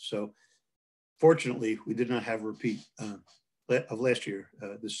dissipated. So fortunately, we did not have a repeat of last year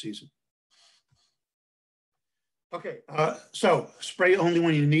this season. Okay, so spray only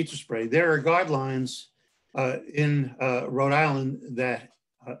when you need to spray. There are guidelines in Rhode Island that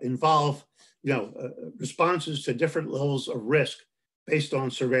involve, responses to different levels of risk based on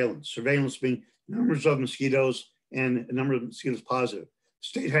surveillance. Surveillance being numbers of mosquitoes and a number of mosquitoes positive. The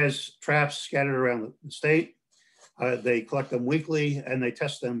state has traps scattered around the state. They collect them weekly and they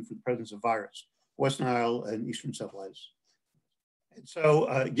test them for the presence of virus, West Nile and Eastern encephalitis. And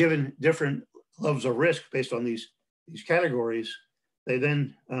so given different levels of risk based on these categories, they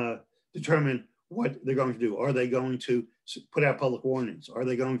then determine what they're going to do. Are they going to put out public warnings? Are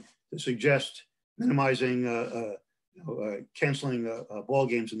they going to suggest minimizing, canceling ball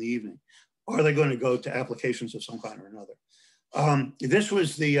games in the evening? Are they going to go to applications of some kind or another? This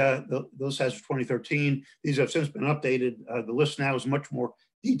was those has 2013. These have since been updated. The list now is much more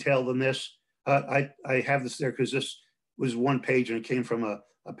detailed than this. I have this there because this was one page and it came from a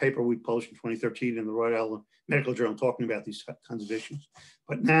paper we published in 2013 in the Rhode Island Medical Journal talking about these kinds of issues.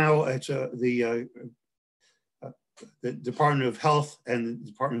 But now it's the Department of Health and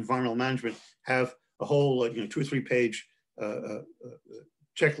the Department of Environmental Management have a whole 2 or 3 page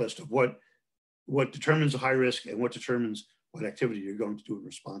checklist of what determines a high risk and what determines what activity you're going to do in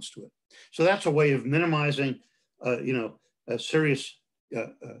response to it. So that's a way of minimizing, a serious,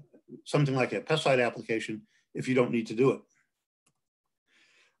 something like a pesticide application if you don't need to do it.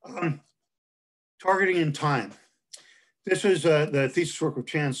 Targeting in time. This is the thesis work of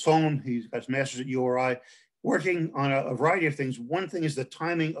Chan Song. He's got his master's at URI, working on a variety of things. One thing is the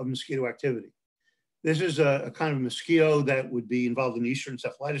timing of mosquito activity. This is a kind of mosquito that would be involved in Eastern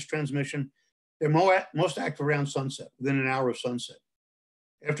encephalitis transmission. They're most active around sunset, within an hour of sunset.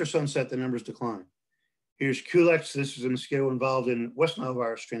 After sunset, the numbers decline. Here's Culex. This is a mosquito involved in West Nile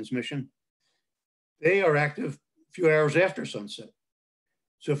virus transmission. They are active a few hours after sunset.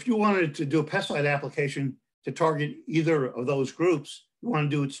 So if you wanted to do a pesticide application to target either of those groups, you want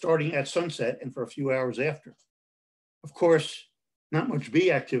to do it starting at sunset and for a few hours after. Of course, not much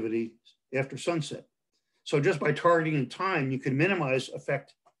bee activity after sunset. So just by targeting in time, you can minimize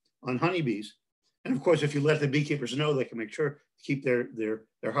effect on honeybees. And of course, if you let the beekeepers know, they can make sure to keep their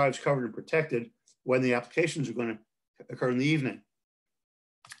hives covered and protected when the applications are going to occur in the evening.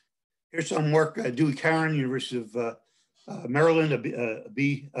 Here's some work, Dewey Caron, University of Maryland,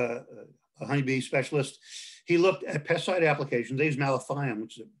 a honeybee specialist. He looked at pesticide applications. They use malathion,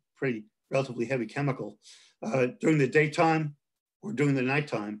 which is a pretty relatively heavy chemical, during the daytime or during the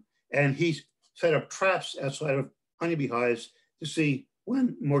nighttime. And he set up traps outside of honeybee hives to see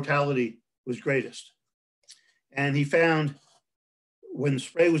when mortality was greatest. And he found when the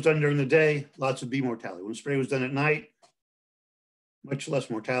spray was done during the day, lots of bee mortality. When the spray was done at night, much less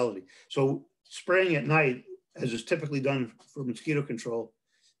mortality. So spraying at night, as is typically done for mosquito control,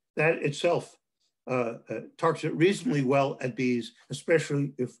 that itself targets it reasonably well at bees,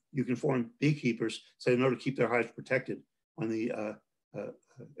 especially if you can form beekeepers, so in order to keep their hives protected when the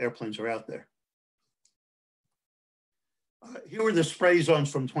airplanes are out there. Here were the spray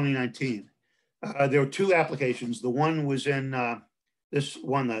zones from 2019. There were two applications. The one was in this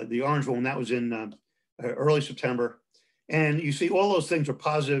one, the orange one, that was in early September. And you see all those things are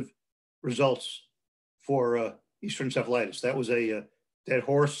positive results for Eastern encephalitis. That was a dead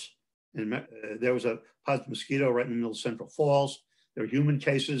horse, and there was a positive mosquito right in the middle of Central Falls. There were human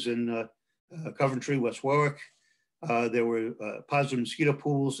cases in Coventry, West Warwick. There were positive mosquito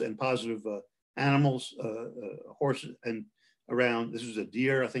pools and positive animals, horses, and around, this was a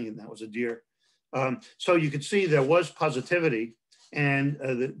deer, I think that was a deer. So you could see there was positivity, and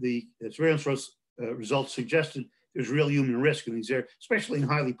the surveillance results suggested there's real human risk in these areas, especially in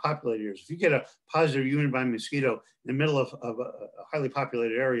highly populated areas. If you get a positive human by mosquito in the middle of a highly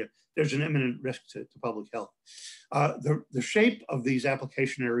populated area, there's an imminent risk to public health. The shape of these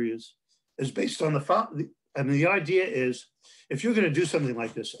application areas is based on the idea is, if you're going to do something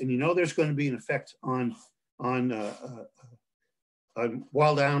like this, and you know there's going to be an effect on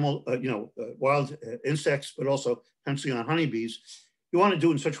wild animal, wild insects, but also potentially on honeybees, you want to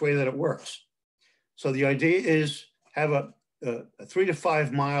do it in such a way that it works. So the idea is have a 3 to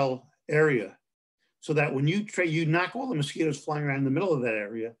 5 mile area, so that when you knock all the mosquitoes flying around in the middle of that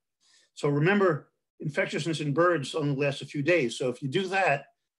area. So remember, infectiousness in birds only lasts a few days. So if you do that,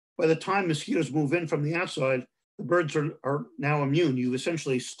 by the time mosquitoes move in from the outside, the birds are now immune. You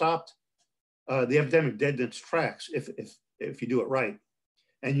essentially stopped the epidemic dead in its tracks if you do it right.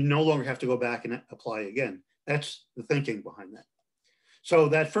 And you no longer have to go back and apply again. That's the thinking behind that. So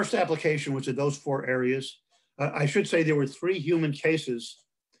that first application was in those 4 areas. I should say there were 3 human cases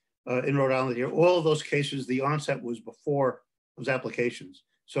in Rhode Island here. All of those cases, the onset was before those applications.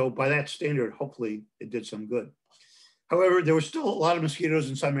 So by that standard, hopefully it did some good. However, there were still a lot of mosquitoes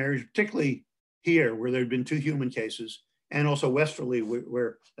in some areas, particularly here where there had been 2 human cases, and also westerly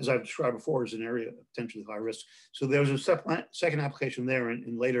where, as I've described before, is an area of potentially high risk. So there was a second application there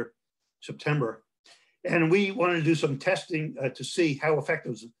in later September. And we wanted to do some testing to see how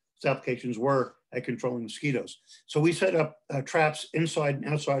effective those applications were at controlling mosquitoes. So we set up traps inside and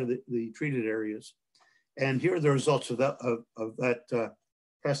outside of the treated areas. And here are the results of that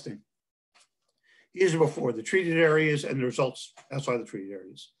testing. These are before the treated areas and the results outside the treated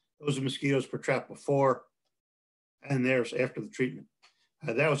areas. Those are mosquitoes per trap before, and there's after the treatment.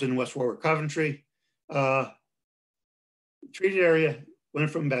 That was in West Warwick, Coventry. Treated area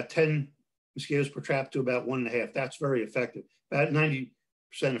went from about 10 mosquitoes per trap to about 1.5. That's very effective, about 90%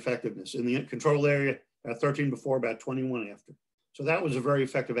 effectiveness. In the control area, about 13 before, about 21 after. So that was a very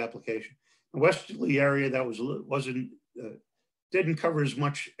effective application. The westerly area, that didn't cover as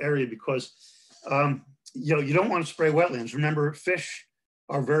much area because you don't want to spray wetlands. Remember, fish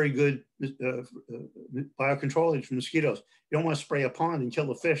are very good biocontrol agents for mosquitoes. You don't want to spray a pond and kill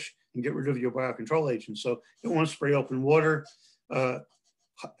the fish and get rid of your biocontrol agents. So you don't want to spray open water.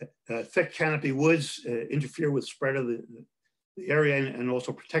 Thick canopy woods interfere with spread of the area, and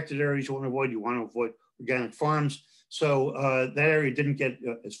also protected areas you want to avoid. You want to avoid organic farms. So that area didn't get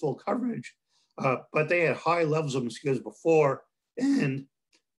its full coverage, but they had high levels of mosquitoes before, and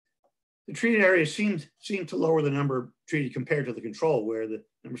the treated area seemed to lower the number treated compared to the control, where the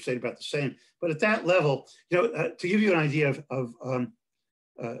number stayed about the same. But at that level, to give you an idea of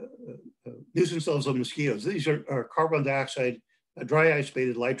nuisance levels of mosquitoes, these are carbon dioxide, dry ice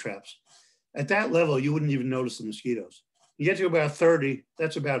baited light traps. At that level, you wouldn't even notice the mosquitoes. You get to about 30,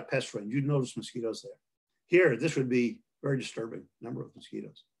 that's about pest range. You'd notice mosquitoes there. Here, this would be very disturbing number of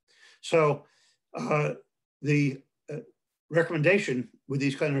mosquitoes. So the recommendation with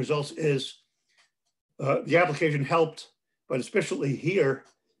these kind of results is the application helped, but especially here,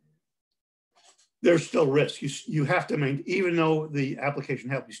 there's still risk. You have to maintain, even though the application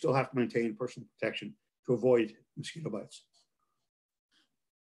helped, you still have to maintain personal protection to avoid mosquito bites.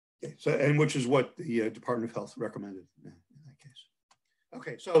 Okay, so, and which is what the Department of Health recommended in that case.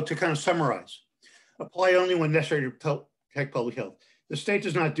 Okay, so to kind of summarize, apply only when necessary to protect public health. The state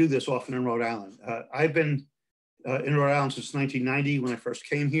does not do this often in Rhode Island. I've been in Rhode Island since 1990 when I first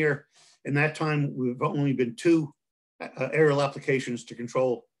came here. In that time, we've only been 2 aerial applications to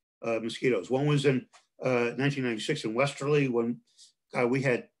control mosquitoes. One was in 1996 in Westerly, when we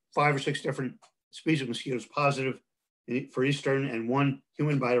had 5 or 6 different species of mosquitoes positive for Eastern, and 1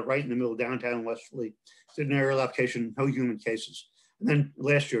 human bite right in the middle of downtown Westerly. Did an aerial application, no human cases. And then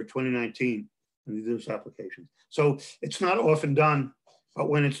last year, 2019, and they did those applications. So it's not often done, but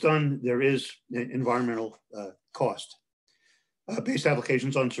when it's done, there is an environmental cost. based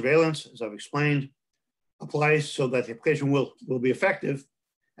applications on surveillance, as I've explained, applies so that the application will be effective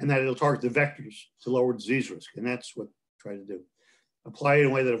and that it'll target the vectors to lower disease risk. And that's what I try to do. Apply it in a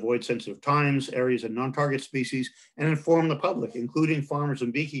way that avoids sensitive times, areas, and non-target species, and inform the public, including farmers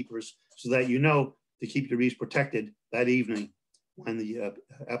and beekeepers, so that you know to keep your bees protected that evening when the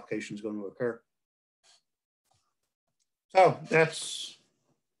application is going to occur. So that's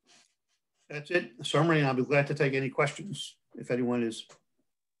it. A summary, and I'll be glad to take any questions if anyone is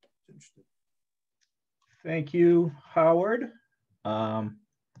interested. Thank you, Howard. Let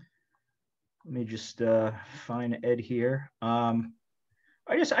me just find Ed here. I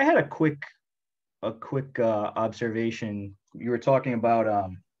had a quick observation. You were talking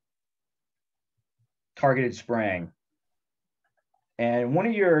about targeted spraying, and one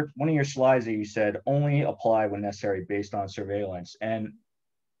of your slides that you said only apply when necessary based on surveillance. And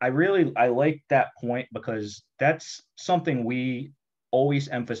I like that point because that's something we always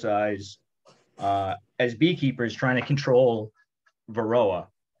emphasize as beekeepers trying to control Varroa.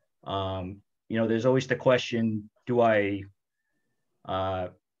 There's always the question: do I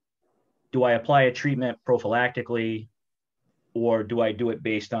apply a treatment prophylactically, or do I do it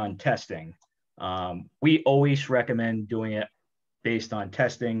based on testing? We always recommend doing it based on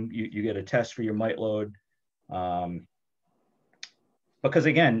testing. You get a test for your mite load. Because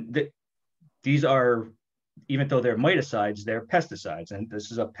again, these are, even though they're miticides, they're pesticides. And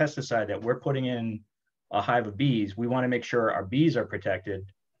this is a pesticide that we're putting in a hive of bees. We want to make sure our bees are protected.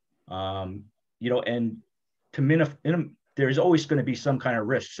 And there's always going to be some kind of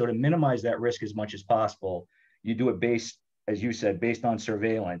risk. So to minimize that risk as much as possible, you do it based, as you said, based on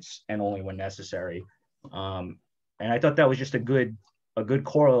surveillance and only when necessary. And I thought that was just a good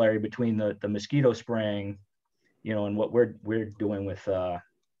corollary between the mosquito spraying, and what we're doing with. Yeah,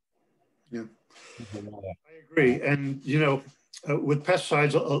 I agree. And with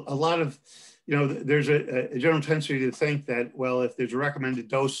pesticides, a lot of there's a general tendency to think that, well, if there's a recommended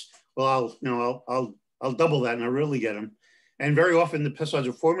dose, well, I'll double that and I really get them. And very often the pesticides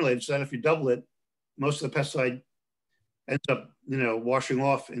are formulated so that if you double it, most of the pesticide ends up, washing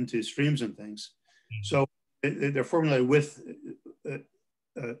off into streams and things. So they're formulated with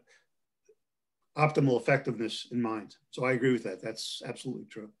optimal effectivenowess in mind. So I agree with that. That's absolutely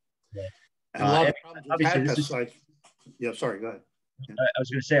true. Yeah. And a lot of problems with bad pesticides. Yeah, sorry, go ahead. Yeah. I was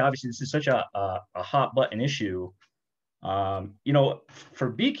going to say, obviously, this is such a hot button issue. For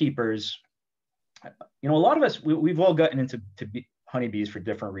beekeepers, a lot of us, we've all gotten into honeybees for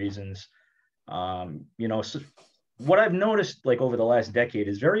different reasons. So what I've noticed, like over the last decade,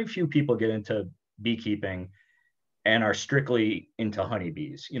 is very few people get into beekeeping and are strictly into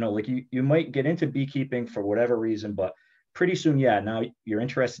honeybees. Like you might get into beekeeping for whatever reason, but pretty soon, now you're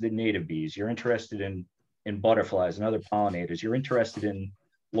interested in native bees, you're interested in butterflies and other pollinators, you're interested in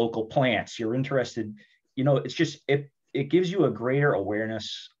local plants, you're interested, it's just, it gives you a greater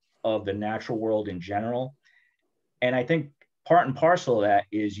awareness of the natural world in general. And I think part and parcel of that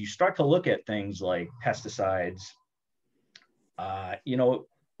is you start to look at things like pesticides,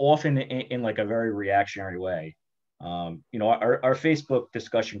 often in like a very reactionary way. Our Facebook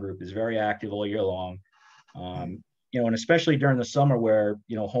discussion group is very active all year long. And especially during the summer where,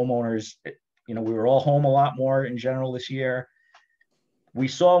 homeowners, we were all home a lot more in general this year. We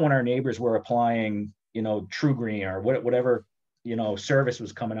saw when our neighbors were applying, True Green or whatever, service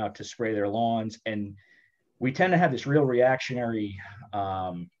was coming out to spray their lawns. And we tend to have this real reactionary,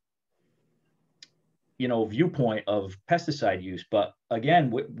 viewpoint of pesticide use. But again,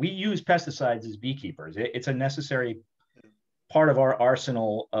 we use pesticides as beekeepers. It's a necessary part of our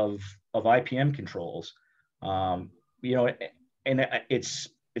arsenal of IPM controls. And it's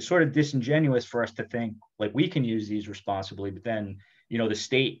sort of disingenuous for us to think like we can use these responsibly, but then, the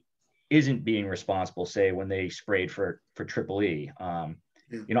state isn't being responsible, say, when they sprayed for triple E.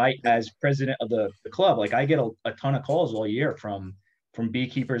 I, as president of the club, like I get a ton of calls all year from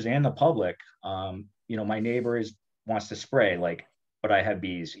beekeepers and the public. My neighbor wants to spray, like, but I have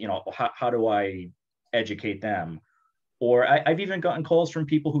bees, how do I educate them? Or I've even gotten calls from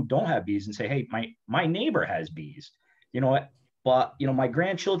people who don't have bees and say, hey, my neighbor has bees, but my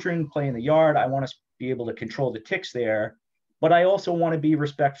grandchildren play in the yard. I want to be able to control the ticks there, but I also want to be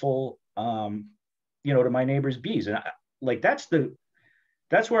respectful, to my neighbor's bees. And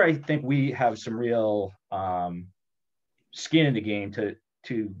that's where I think we have some real skin in the game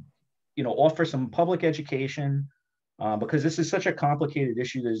to offer some public education, because this is such a complicated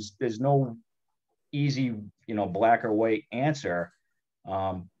issue. There's no easy, black or white answer.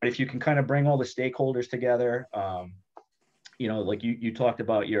 But if you can kind of bring all the stakeholders together, like you talked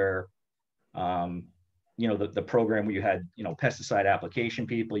about your, you know, the program where you had, you know, pesticide application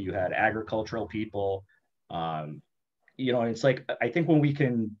people, you had agricultural people. You know, it's like, I think when we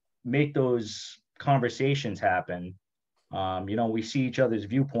can make those conversations happen, you know, we see each other's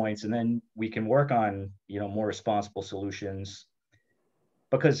viewpoints, and then we can work on, you know, more responsible solutions.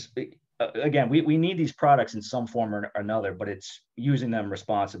 Because again, we need these products in some form or another, but it's using them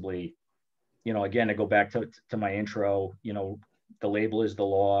responsibly. You know, again, to go back to my intro, you know, the label is the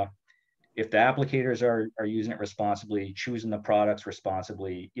law. If the applicators are using it responsibly, choosing the products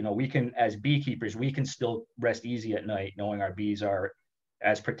responsibly, you know, we can, as beekeepers, we can still rest easy at night knowing our bees are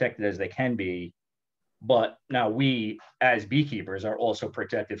as protected as they can be. But now we, as beekeepers, are also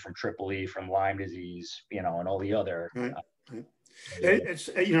protected from triple E, from Lyme disease, you know, and all the other. Right. It's,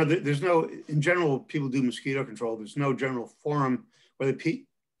 you know, there's no, in general, people do mosquito control. There's no general forum where they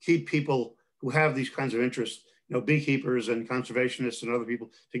keep people who have these kinds of interests, you know, beekeepers and conservationists and other people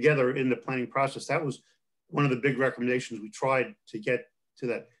together in the planning process. That was one of the big recommendations we tried to get to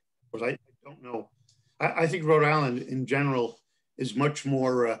that. Because I don't know. I think Rhode Island in general is much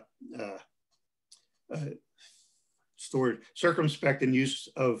more circumspect in use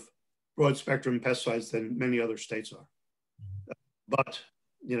of broad spectrum pesticides than many other states are. But,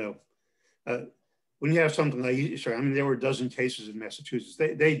 you know, when you have something like, sorry, I mean, there were a dozen cases in Massachusetts.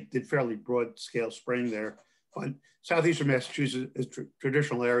 They did fairly broad scale spraying there. But southeastern Massachusetts is a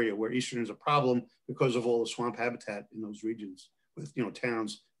traditional area where eastern is a problem because of all the swamp habitat in those regions with, you know,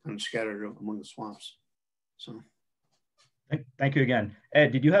 towns kind of scattered among the swamps. So. Thank you again.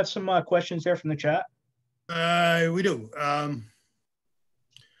 Ed, did you have some questions there from the chat? We do.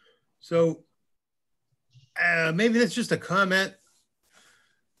 So maybe that's just a comment.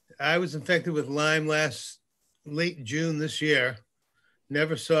 I was infected with Lyme late June this year.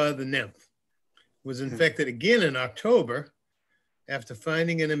 Never saw the nymph. Was infected again in October after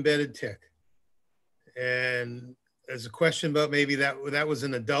finding an embedded tick. And there's a question about maybe that was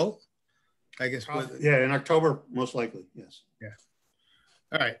an adult, I guess. Yeah, in October, most likely, yes. Yeah.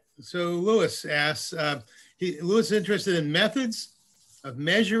 All right. So Lewis asks, Lewis is interested in methods of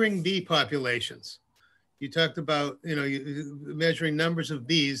measuring bee populations. You talked about, you know, measuring numbers of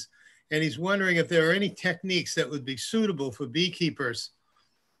bees, and he's wondering if there are any techniques that would be suitable for beekeepers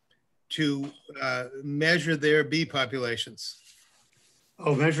to measure their bee populations.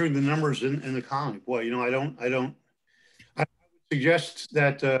 Oh, measuring the numbers in the colony. Boy, you know, I would suggest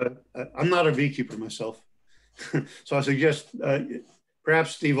that I'm not a beekeeper myself. So I suggest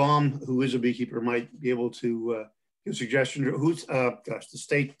perhaps Steve Alm, who is a beekeeper, might be able to give a suggestion. Who's, the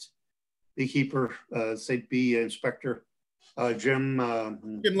state beekeeper, state bee inspector, Jim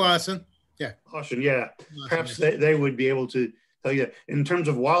Lawson. Yeah. Lawson, yeah. Perhaps they would be able to tell you. In terms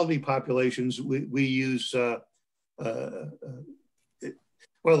of wild bee populations, we use, well,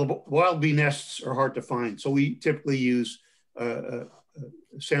 the wild bee nests are hard to find. So we typically use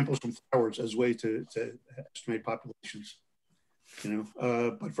samples from flowers as a way to estimate populations. You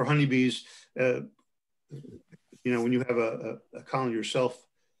know, but for honeybees, you know, when you have a colony yourself,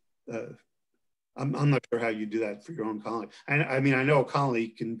 I'm not sure how you do that for your own colony. And I mean, I know a colony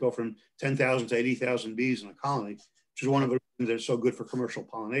can go from 10,000 to 80,000 bees in a colony, which is one of the reasons that it's so good for commercial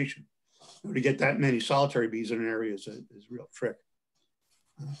pollination. You know, to get that many solitary bees in an area is a real trick.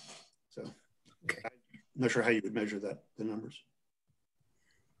 So I'm not sure how you would measure that, the numbers.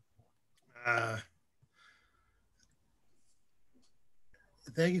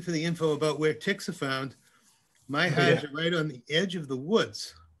 Thank you for the info about where ticks are found. My hives are right on the edge of the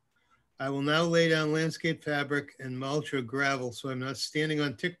woods. I will now lay down landscape fabric and mulch or gravel so I'm not standing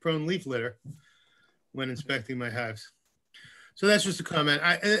on tick-prone leaf litter when inspecting my hives. So that's just a comment.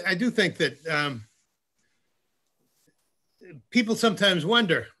 I do think that people sometimes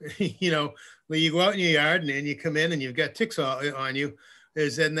wonder, you know, when you go out in your yard and you come in and you've got ticks all on you,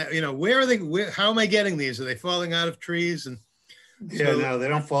 is that, you know, where are they? How am I getting these? Are they falling out of trees? And yeah, so, no, they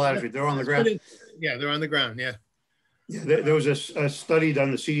don't fall out of trees. They're on the ground. Yeah, they're on the ground. Yeah. Yeah, there was a study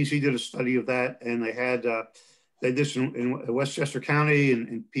done. The CDC did a study of that, and they had they did this in Westchester County and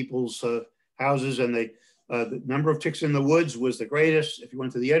in people's houses, and the number of ticks in the woods was the greatest. If you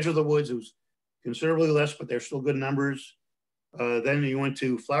went to the edge of the woods, it was considerably less, but they're still good numbers. Then you went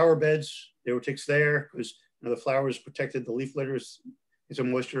to flower beds, there were ticks there because, you know, the flowers protected the leaf litters,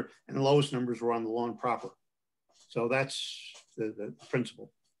 some moisture, and the lowest numbers were on the lawn proper. So that's the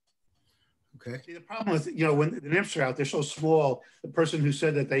principle. Okay. See, the problem with, you know, when the nymphs are out, they're so small. The person who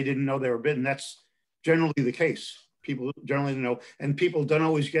said that they didn't know they were bitten, that's generally the case. People generally don't know, and people don't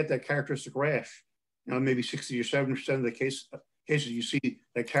always get that characteristic rash. You know, maybe 60 or 70% of the cases you see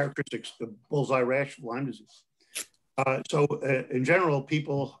that characteristic, the bullseye rash of Lyme disease. So in general,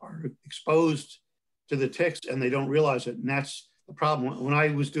 people are exposed to the ticks and they don't realize it. And that's the problem. When I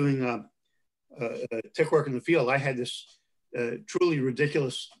was doing tick work in the field, I had this truly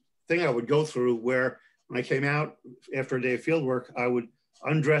ridiculous thing I would go through where when I came out after a day of field work, I would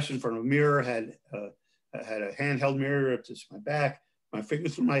undress in front of a mirror, had a handheld mirror up to my back, my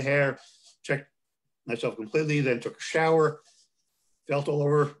fingers through my hair, checked myself completely, then took a shower, felt all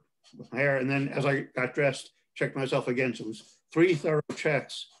over with my hair, and then as I got dressed, checked myself again. So it was 3 thorough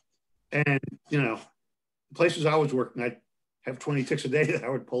checks. And, you know, the places I was working, I'd have 20 ticks a day that I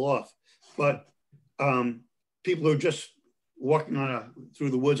would pull off. But people who are just walking through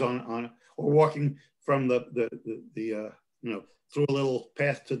the woods or walking from you know, through a little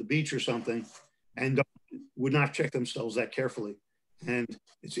path to the beach or something, and would not check themselves that carefully. And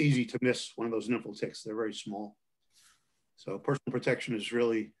it's easy to miss one of those nymphal ticks. They're very small. So personal protection is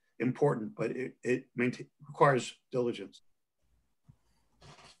really important, but it requires diligence.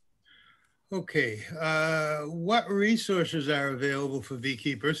 Okay, what resources are available for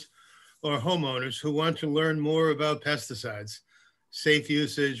beekeepers or homeowners who want to learn more about pesticides, safe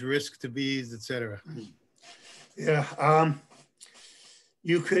usage, risk to bees, etc.? Yeah,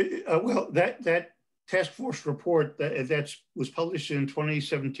 you could, well, that task force report that was published in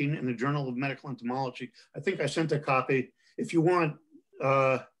 2017 in the Journal of Medical Entomology. I think I sent a copy. If you want,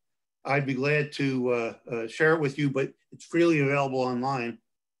 I'd be glad to share it with you, but it's freely available online.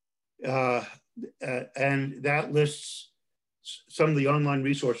 And that lists some of the online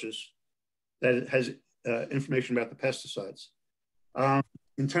resources that has information about the pesticides.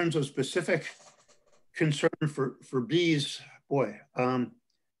 In terms of specific concern for bees, boy,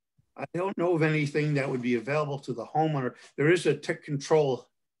 I don't know of anything that would be available to the homeowner. There is a tick control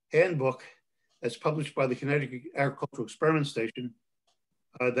handbook that's published by the Connecticut Agricultural Experiment Station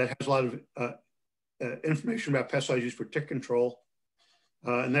that has a lot of information about pesticides used for tick control.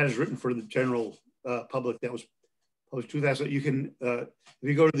 And that is written for the general public. That was published 2000. You can, if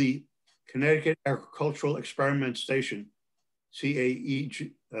you go to the Connecticut Agricultural Experiment Station,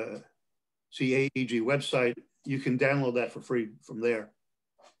 CAEG website, you can download that for free from there.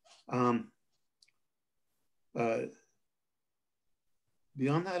 Beyond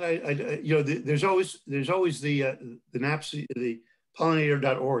that, you know, there's always the NAPSI, the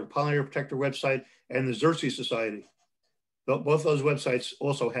Pollinator.org, Pollinator Protector website, and the Xerces Society. Both those websites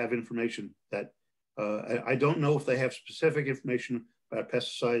also have information that I don't know if they have specific information about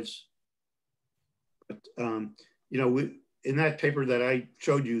pesticides, but you know, in that paper that I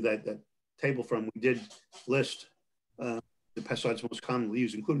showed you, that table from, we did list the pesticides most commonly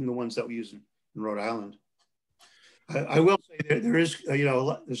used, including the ones that we use in Rhode Island. I will say that there is, you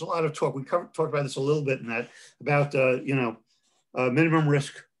know, there's a lot of talk. We talked about this a little bit in that about, you know, minimum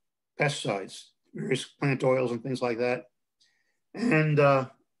risk pesticides, various plant oils and things like that. And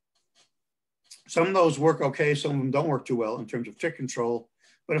some of those work okay, some of them don't work too well in terms of tick control.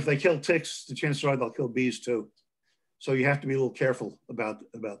 But if they kill ticks, the chances are they'll kill bees too. So you have to be a little careful about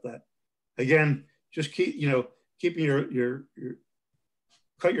that. Again, just keep, you know, keeping your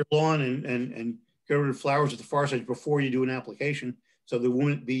cut your lawn and get rid of flowers at the far side before you do an application, so there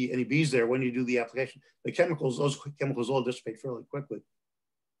won't be any bees there when you do the application. The chemicals, those chemicals all dissipate fairly quickly.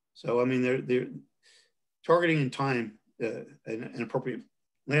 So I mean, they're targeting in time and appropriate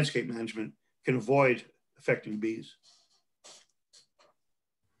landscape management can avoid affecting bees.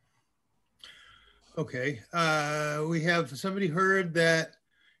 Okay, we have somebody heard that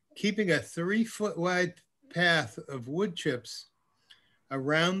keeping a 3-foot wide path of wood chips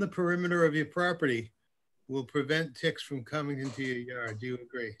around the perimeter of your property will prevent ticks from coming into your yard. Do you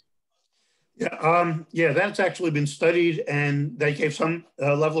agree? Yeah, yeah, that's actually been studied, and they gave some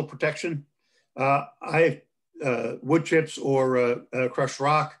level of protection. Wood chips or crushed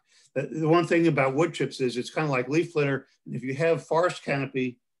rock. The one thing about wood chips is it's kind of like leaf litter. And if you have forest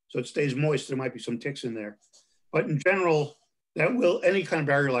canopy, so it stays moist, there might be some ticks in there. But in general, that will, any kind of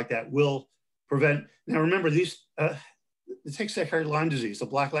barrier like that will prevent. Now remember, these the ticks that carry Lyme disease, the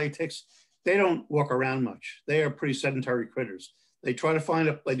black-legged ticks, they don't walk around much. They are pretty sedentary critters. They try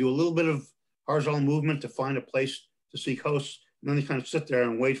to they do a little bit of horizontal movement to find a place to seek hosts, and then they kind of sit there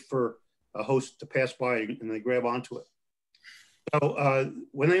and wait for a host to pass by and they grab onto it. So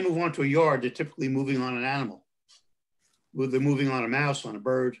when they move onto a yard, they're typically moving on an animal. They're moving on a mouse, on a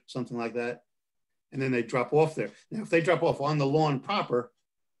bird, something like that. And then they drop off there. Now, if they drop off on the lawn proper,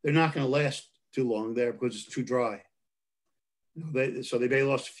 they're not going to last too long there because it's too dry. You know, so they may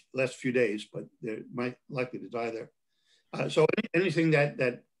last a few days, but they're likely to die there. So anything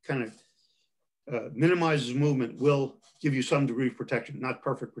that kind of minimizes movement will give you some degree of protection, not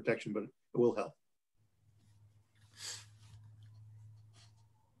perfect protection, but it will help.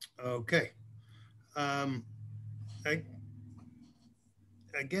 Okay. I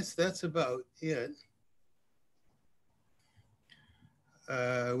guess that's about it.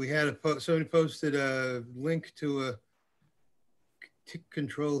 We had somebody posted a link to a tick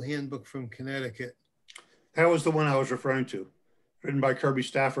control handbook from Connecticut. That was the one I was referring to, written by Kirby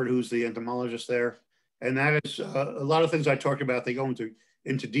Stafford, who's the entomologist there. And that is a lot of things I talked about. They go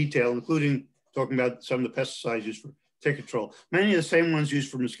into detail, including talking about some of the pesticides used for tick control. Many of the same ones used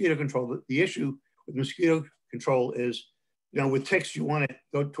for mosquito control. The issue with mosquito control is, with ticks, you want to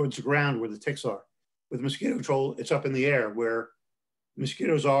go towards the ground where the ticks are. With mosquito control, it's up in the air where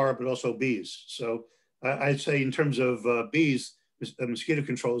mosquitoes are, but also bees. So I'd say in terms of bees, mosquito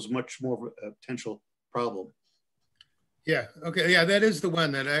control is much more of a potential problem. Yeah. Okay. Yeah, that is the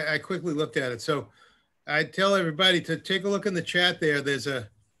one that I quickly looked at it. So I tell everybody to take a look in the chat there. There's a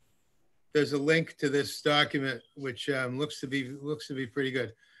link to this document, which looks to be pretty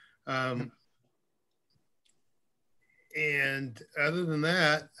good. And other than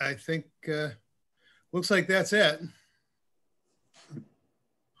that, I think looks like that's it.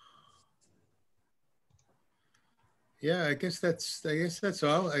 Yeah, I guess that's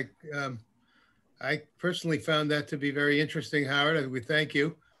all. I personally found that to be very interesting, Howard. We thank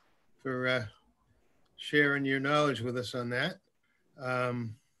you for sharing your knowledge with us on that.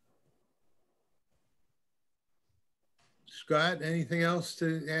 Scott, anything else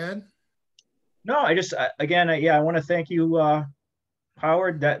to add? No, I just, again, I want to thank you,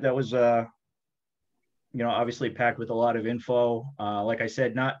 Howard. That was, obviously packed with a lot of info. Like I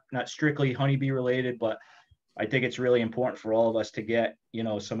said, not strictly honeybee related, but I think it's really important for all of us to get,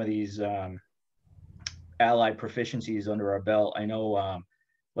 some of these allied proficiencies under our belt. I know,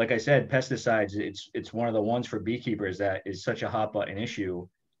 like I said, pesticides, it's one of the ones for beekeepers that is such a hot button issue.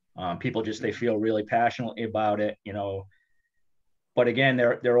 People just, they feel really passionately about it, but again,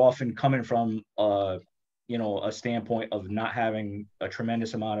 they're often coming from, a standpoint of not having a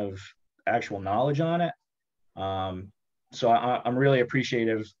tremendous amount of actual knowledge on it. So I'm really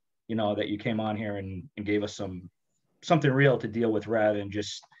appreciative, that you came on here and gave us something real to deal with rather than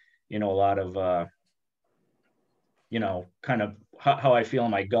just, a lot of, kind of how I feel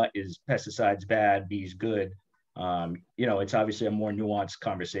in my gut is pesticides bad, bees good. It's obviously a more nuanced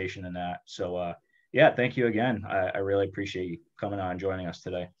conversation than that. So, yeah, thank you again. I really appreciate you coming on and joining us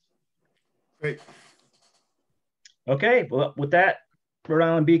today. Great. Okay, well, with that, Rhode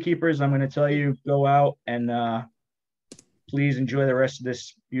Island beekeepers, I'm going to tell you, go out and please enjoy the rest of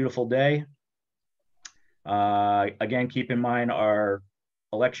this beautiful day. Again, keep in mind our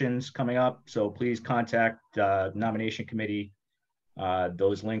elections coming up, so please contact nomination committee.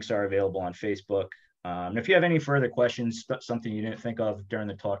 Those links are available on Facebook. And if you have any further questions, something you didn't think of during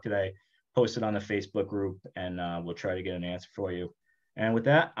the talk today, post it on the Facebook group and we'll try to get an answer for you. And with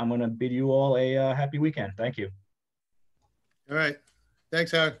that, I'm going to bid you all a happy weekend. Thank you. All right.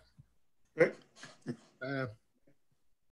 Thanks, Howard. Great. Bye now.